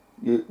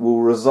 it will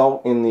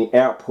result in the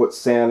output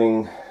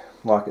sounding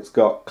like it's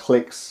got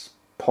clicks,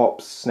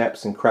 pops,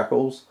 snaps and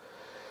crackles.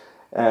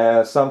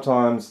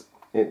 Sometimes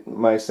it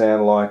may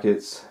sound like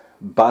it's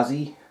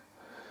buzzy,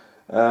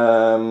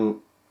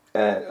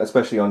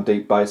 especially on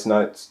deep bass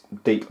notes,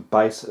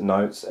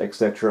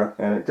 etc.,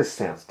 and it just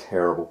sounds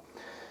terrible.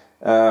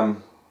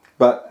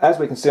 But as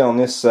we can see on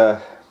this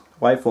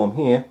waveform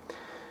here,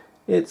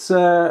 it's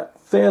a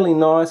fairly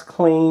nice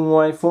clean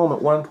waveform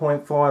at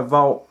 1.5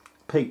 volt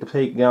peak to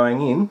peak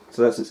going in,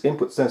 so that's its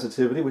input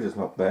sensitivity, which is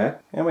not bad,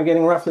 and we're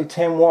getting roughly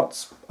 10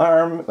 watts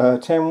and we're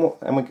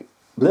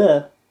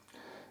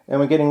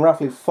getting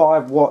roughly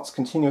 5 watts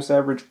continuous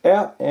average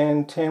out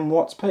and 10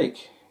 watts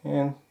peak,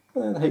 and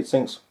the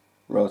heatsink's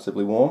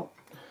relatively warm.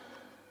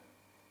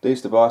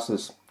 These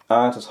devices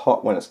aren't as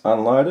hot when it's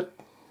unloaded.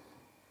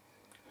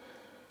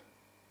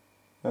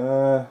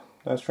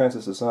 Those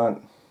transistors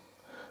aren't,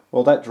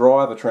 well, that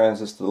driver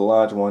transistor, the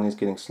larger one, is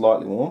getting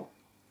slightly warm.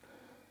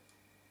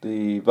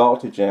 The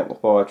voltage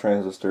amplifier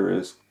transistor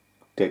is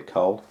dead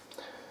cold.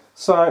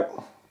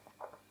 So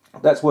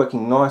that's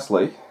working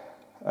nicely.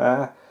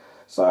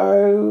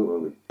 So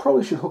we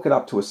probably should hook it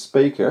up to a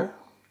speaker.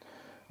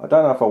 I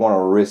don't know if I want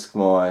to risk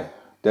my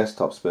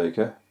desktop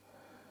speaker.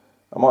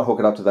 I might hook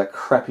it up to that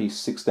crappy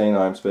 16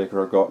 ohm speaker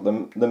I've got.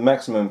 The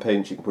maximum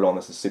impedance you can put on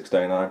this is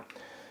 16 ohm.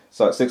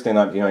 So at 16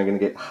 ohm you're only going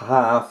to get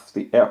half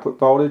the output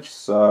voltage,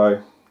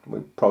 so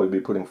we'll probably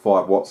be putting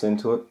 5 watts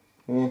into it.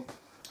 Yeah.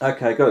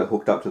 Okay, got it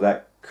hooked up to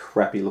that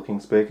crappy looking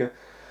speaker.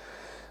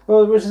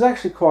 Well, which is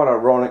actually quite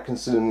ironic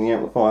considering the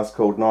amplifier is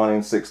called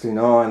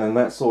 1969, and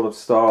that sort of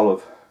style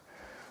of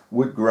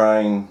wood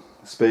grain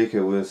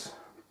speaker was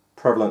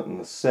prevalent in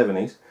the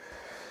 70s.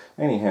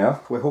 Anyhow,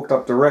 we're hooked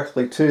up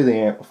directly to the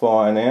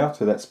amplifier now,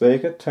 to that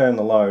speaker. Turn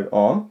the load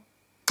on.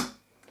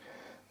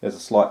 There's a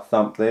slight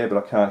thump there, but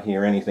I can't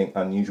hear anything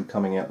unusual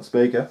coming out the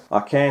speaker. I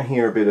can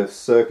hear a bit of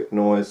circuit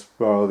noise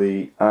for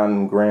the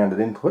ungrounded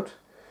input.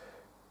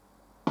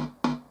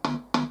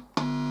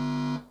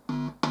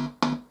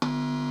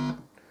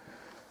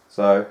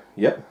 So,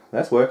 yep,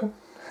 that's working.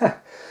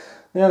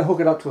 Now to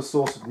hook it up to a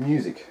source of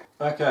music.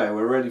 Okay,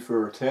 we're ready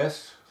for a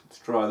test. Let's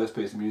try this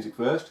piece of music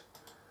first.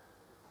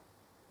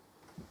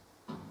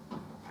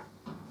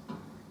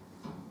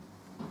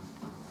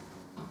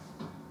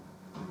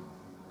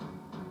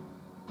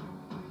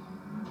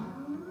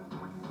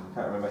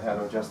 Can't remember how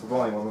to adjust the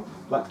volume on the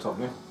laptop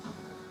now.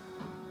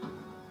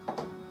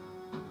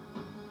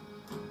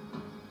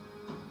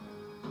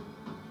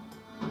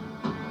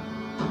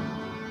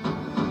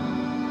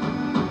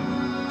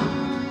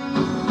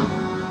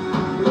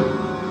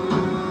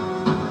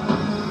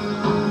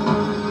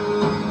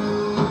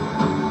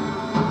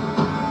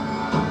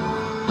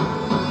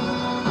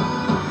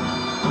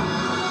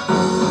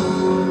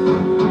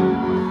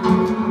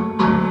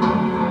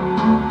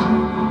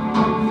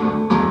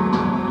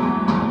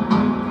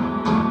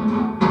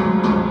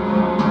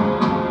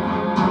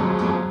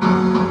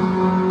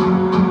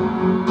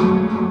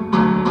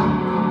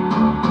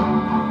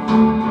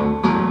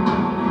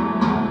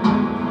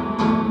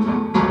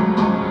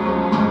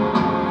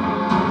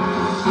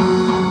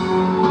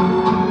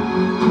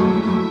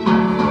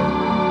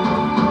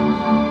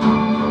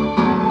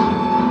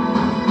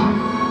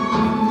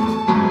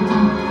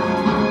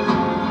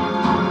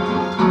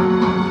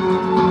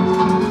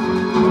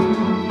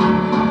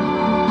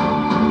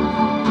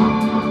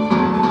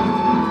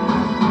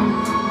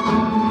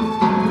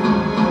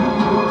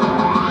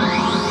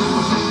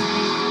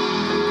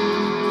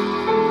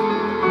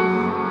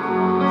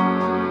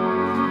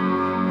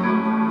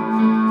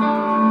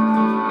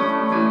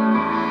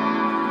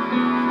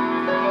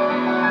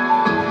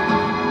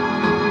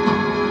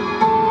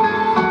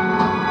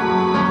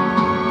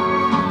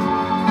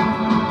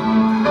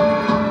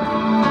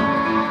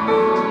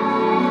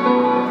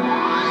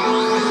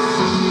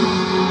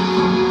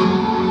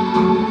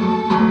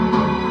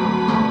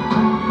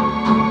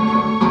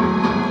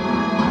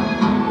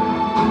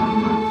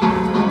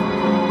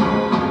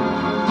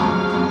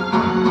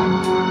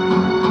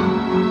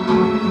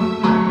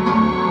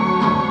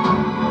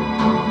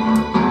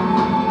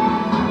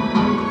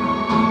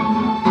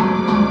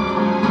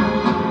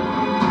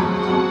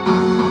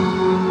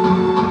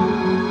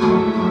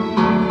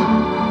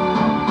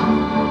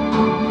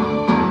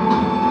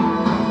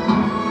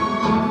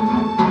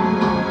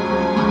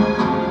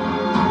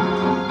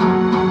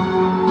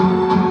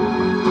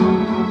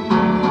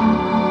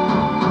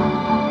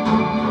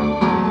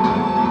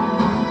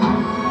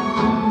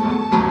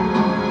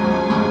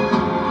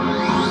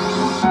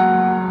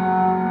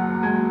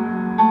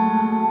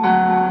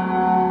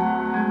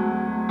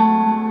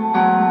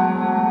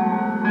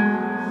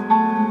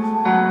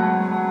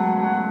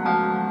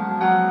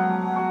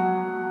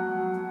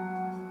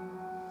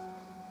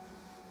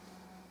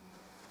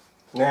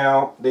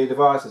 Now the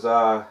devices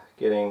are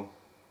getting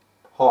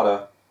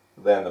hotter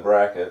than the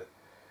bracket,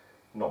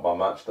 not by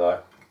much though.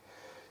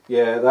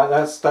 Yeah,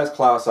 that's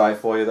class A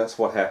for you, that's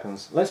what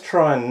happens. Let's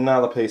try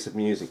another piece of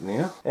music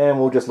now, and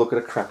we'll just look at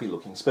a crappy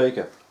looking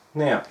speaker.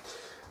 Now,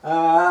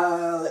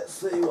 let's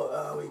see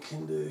what we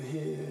can do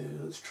here.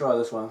 Let's try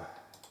this one.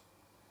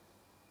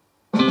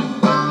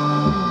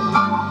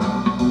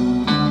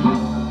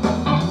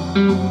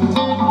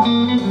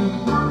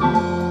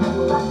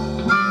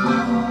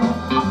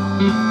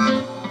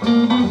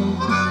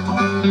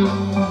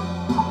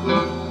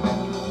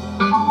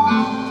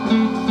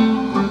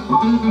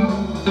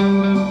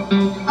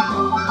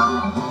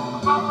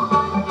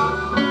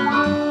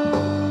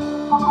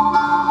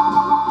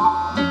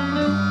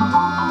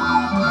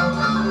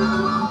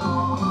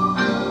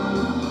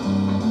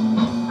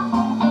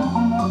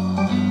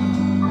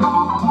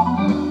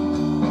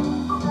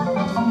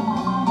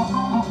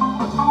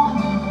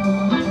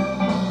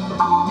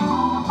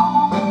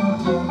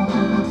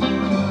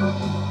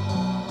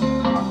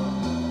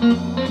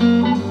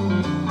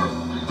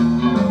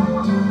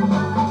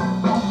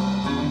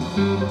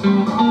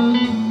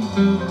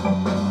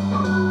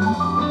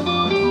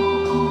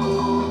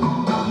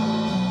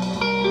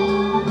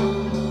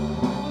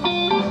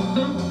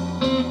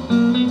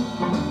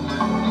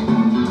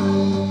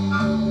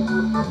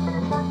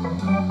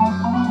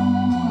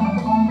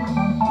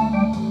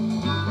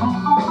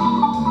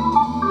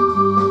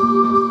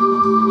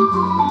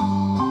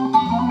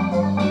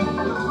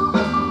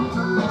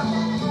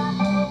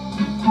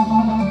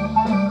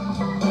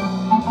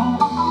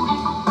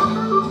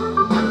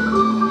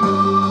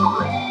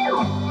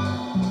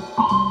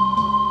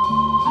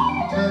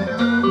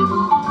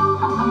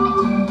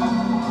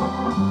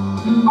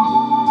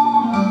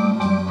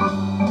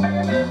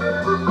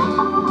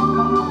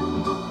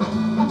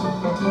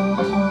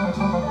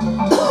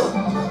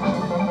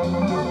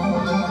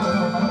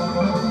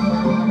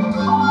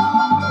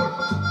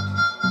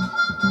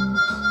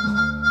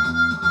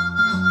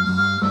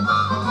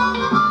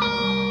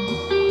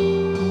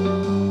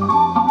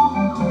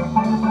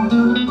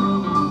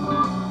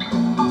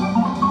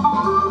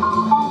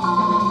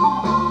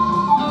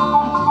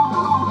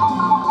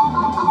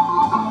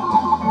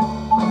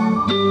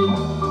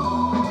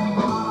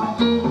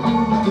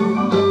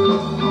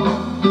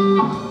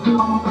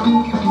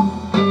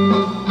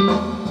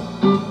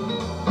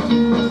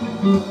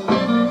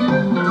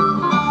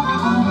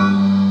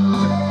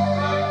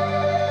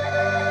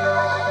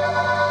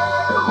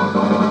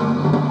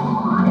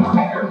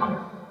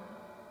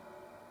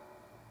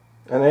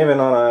 And even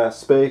on a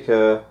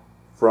speaker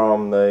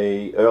from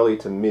the early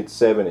to mid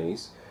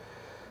 70s,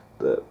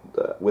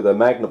 with a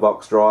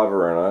Magnavox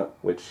driver in it,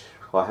 which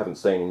I haven't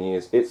seen in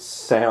years, it's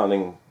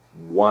sounding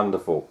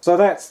wonderful. So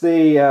that's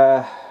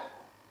the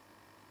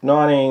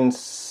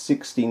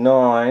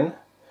 1969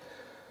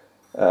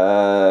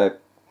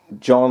 John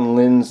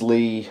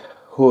Linsley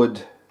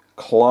Hood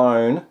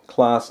clone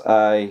Class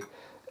A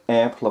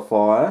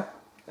amplifier,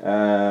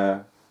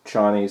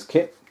 Chinese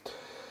kit.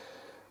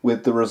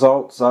 With the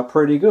results are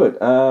pretty good.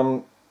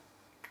 John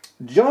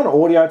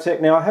Audio Tech,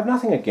 now I have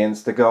nothing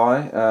against the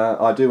guy.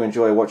 I do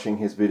enjoy watching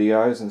his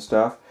videos and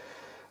stuff,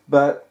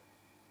 but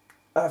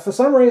for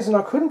some reason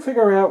I couldn't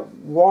figure out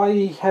why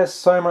he has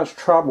so much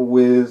trouble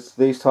with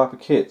these type of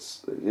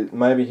kits.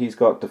 Maybe he's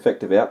got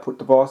defective output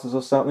devices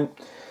or something,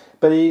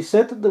 but he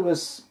said that there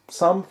was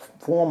some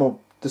form of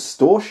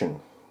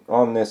distortion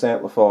on this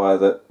amplifier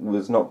that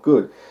was not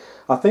good.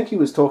 I think he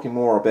was talking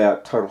more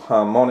about total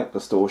harmonic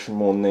distortion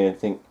more than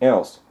anything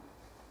else.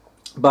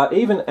 But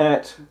even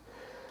at,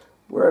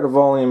 we're at a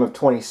volume of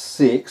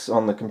 26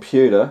 on the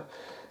computer,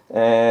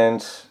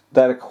 and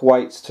that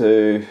equates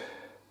to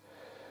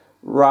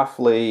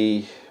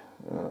roughly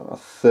a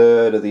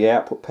third of the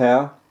output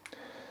power.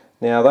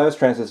 Now those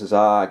transistors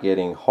are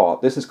getting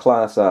hot. This is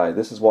Class A.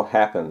 This is what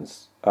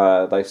happens.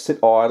 They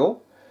sit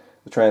idle,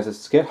 the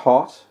transistors get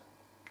hot,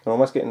 they're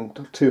almost getting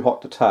too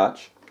hot to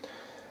touch.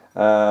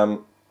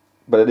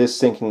 But it is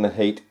sinking the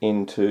heat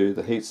into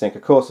the heatsink.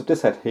 Of course, if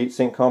this had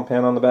heatsink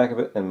compound on the back of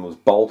it and was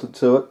bolted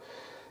to it,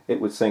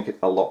 it would sink it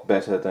a lot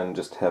better than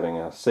just having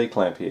a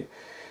C-clamp here.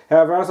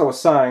 However, as I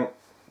was saying,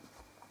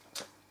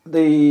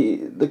 the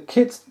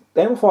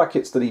amplifier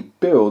kits that he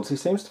builds, he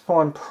seems to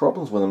find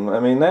problems with them. I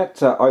mean, that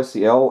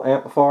OCL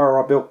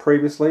amplifier I built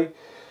previously,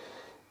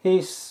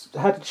 he's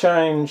had to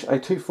change a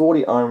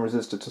 240 ohm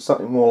resistor to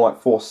something more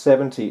like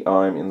 470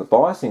 ohm in the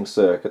biasing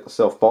circuit, the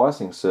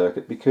self-biasing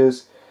circuit,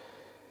 because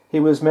he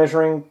was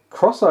measuring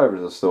crossover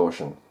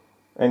distortion,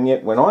 and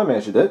yet when I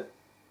measured it,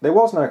 there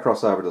was no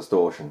crossover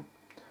distortion.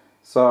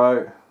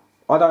 So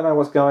I don't know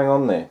what's going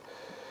on there.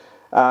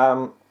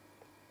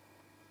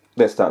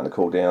 They're starting to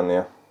cool down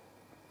now.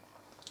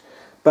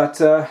 But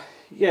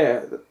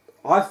yeah,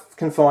 I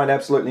can find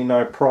absolutely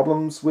no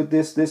problems with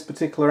this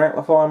particular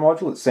amplifier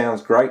module. It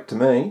sounds great to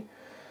me.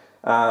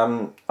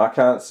 I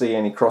can't see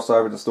any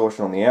crossover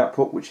distortion on the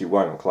output, which you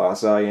won't on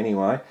Class A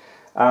anyway.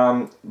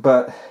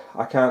 But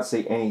I can't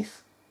see any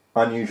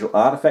unusual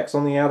artifacts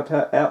on the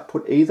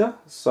output either.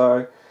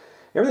 So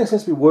everything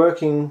seems to be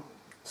working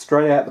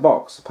straight out the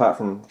box, apart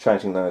from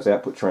changing those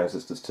output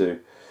transistors to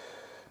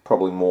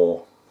probably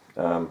more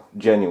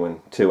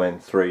genuine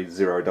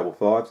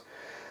 2N3055s.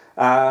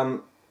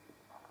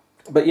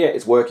 But yeah,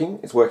 it's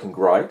working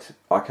great.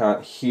 I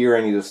can't hear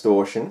any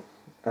distortion.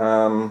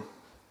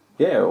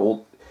 Yeah,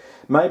 or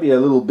maybe a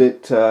little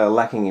bit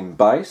lacking in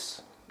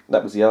bass.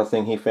 That was the other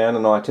thing he found,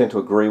 and I tend to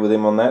agree with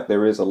him on that.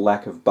 There is a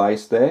lack of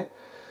bass there,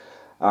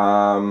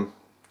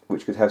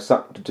 which could have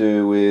something to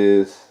do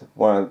with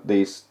one of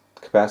these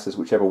capacitors,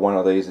 whichever one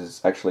of these is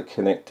actually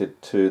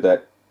connected to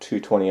that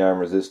 220 ohm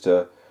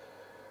resistor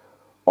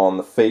on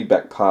the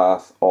feedback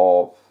path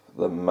of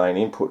the main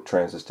input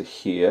transistor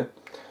here.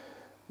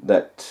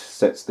 That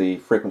sets the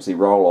frequency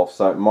roll off,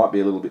 so it might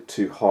be a little bit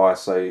too high,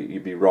 so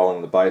you'd be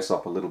rolling the bass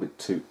up a little bit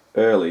too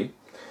early.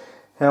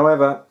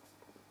 However,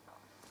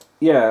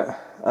 yeah,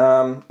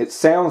 it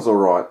sounds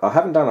alright. I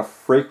haven't done a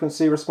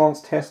frequency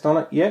response test on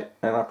it yet,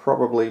 and I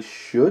probably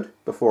should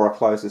before I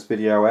close this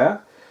video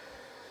out,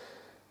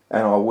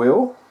 and I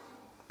will.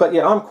 But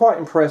yeah, I'm quite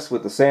impressed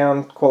with the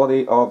sound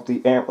quality of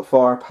the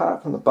amplifier,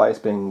 apart from the bass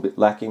being a bit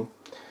lacking.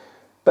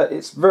 But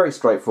it's very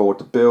straightforward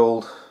to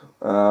build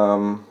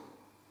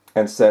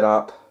and set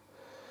up.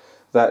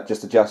 That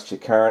just adjusts your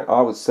current.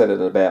 I would set it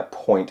at about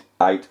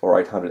 0.8 or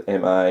 800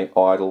 mA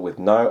idle with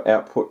no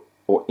output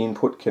or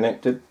input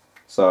connected,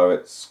 so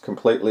it's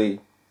completely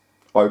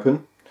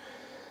open,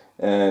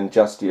 and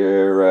just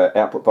your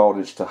output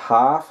voltage to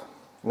half.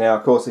 Now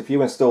of course, if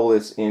you install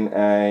this in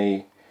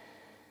a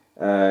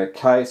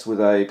case with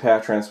a power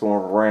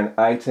transformer of around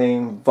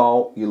 18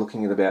 volt, you're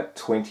looking at about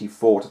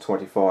 24 to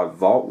 25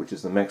 volt, which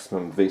is the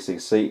maximum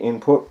VCC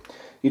input.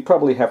 You'd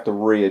probably have to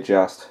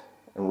readjust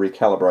and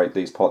recalibrate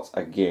these pots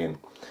again.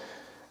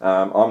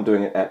 I'm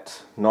doing it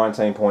at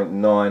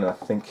 19.9, I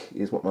think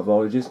is what my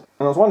voltage is. And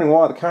I was wondering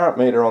why the current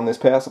meter on this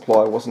power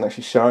supply wasn't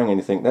actually showing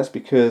anything. That's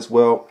because,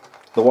 well,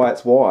 the way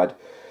it's wired,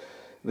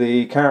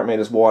 the current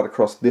meter is wired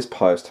across this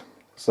post.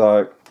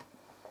 So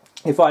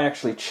if I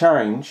actually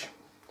change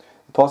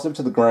the positive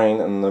to the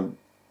green and the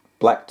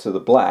black to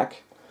the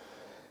black,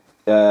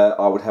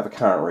 I would have a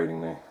current reading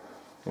there.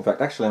 In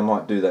fact, actually I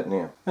might do that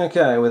now.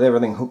 Okay, with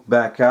everything hooked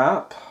back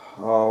up,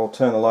 I'll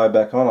turn the load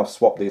back on. I've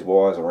swapped these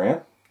wires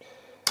around.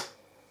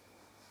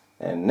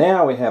 And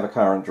now we have a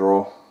current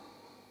draw.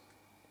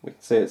 We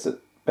can see it's at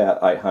about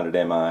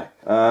 800 mA.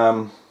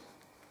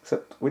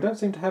 Except we don't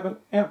seem to have an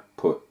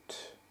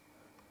output.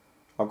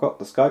 I've got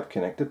the scope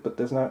connected, but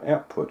there's no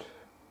output.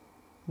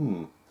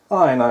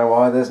 I know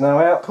why there's no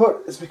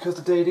output. It's because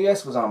the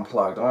DDS was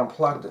unplugged. I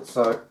unplugged it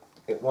so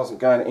it wasn't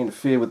going to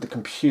interfere with the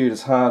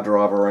computer's hard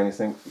drive or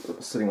anything that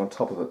was sitting on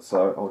top of it.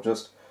 So I'll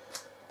just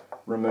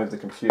remove the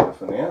computer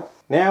for now.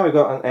 Now we've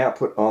got an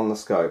output on the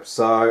scope,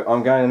 so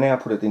I'm going to now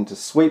put it into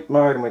sweep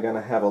mode, and we're going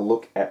to have a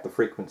look at the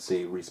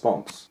frequency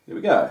response. Here we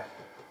go.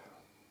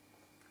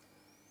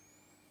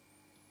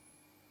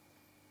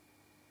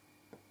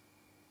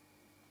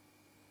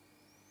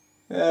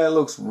 Yeah, it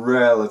looks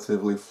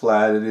relatively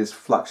flat. It is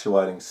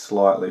fluctuating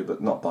slightly,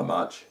 but not by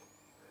much.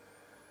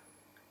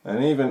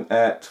 And even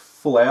at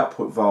full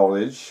output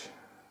voltage,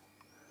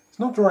 it's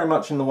not drawing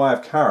much in the way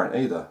of current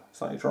either.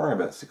 It's only drawing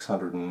about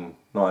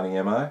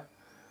 690 mA.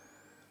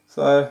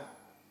 So,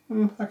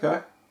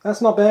 okay.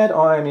 That's not bad.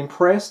 I am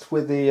impressed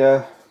with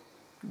the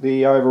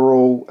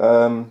overall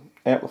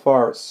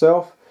amplifier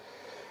itself.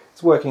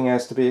 It's working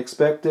as to be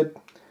expected.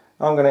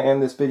 I'm going to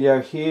end this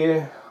video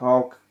here.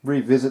 I'll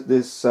revisit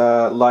this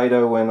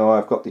later when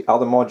I've got the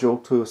other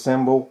module to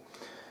assemble,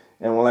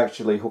 and we'll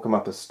actually hook them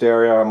up as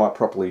stereo. I might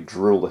properly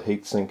drill the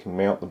heatsink and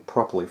mount them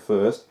properly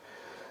first.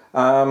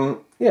 Yeah,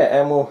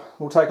 and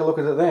we'll take a look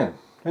at it then.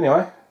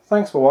 Anyway,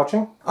 thanks for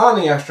watching. I'm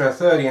the Astro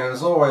 30, and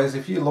as always,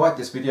 if you like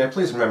this video,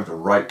 please remember to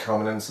rate,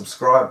 comment and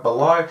subscribe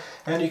below.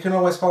 And you can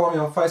always follow me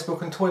on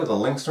Facebook and Twitter. The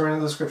links are in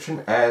the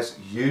description as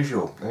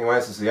usual.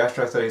 Anyways, this is the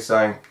Astro 30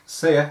 saying,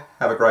 see ya,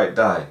 have a great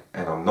day,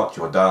 and I'm not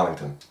your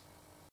Darlington.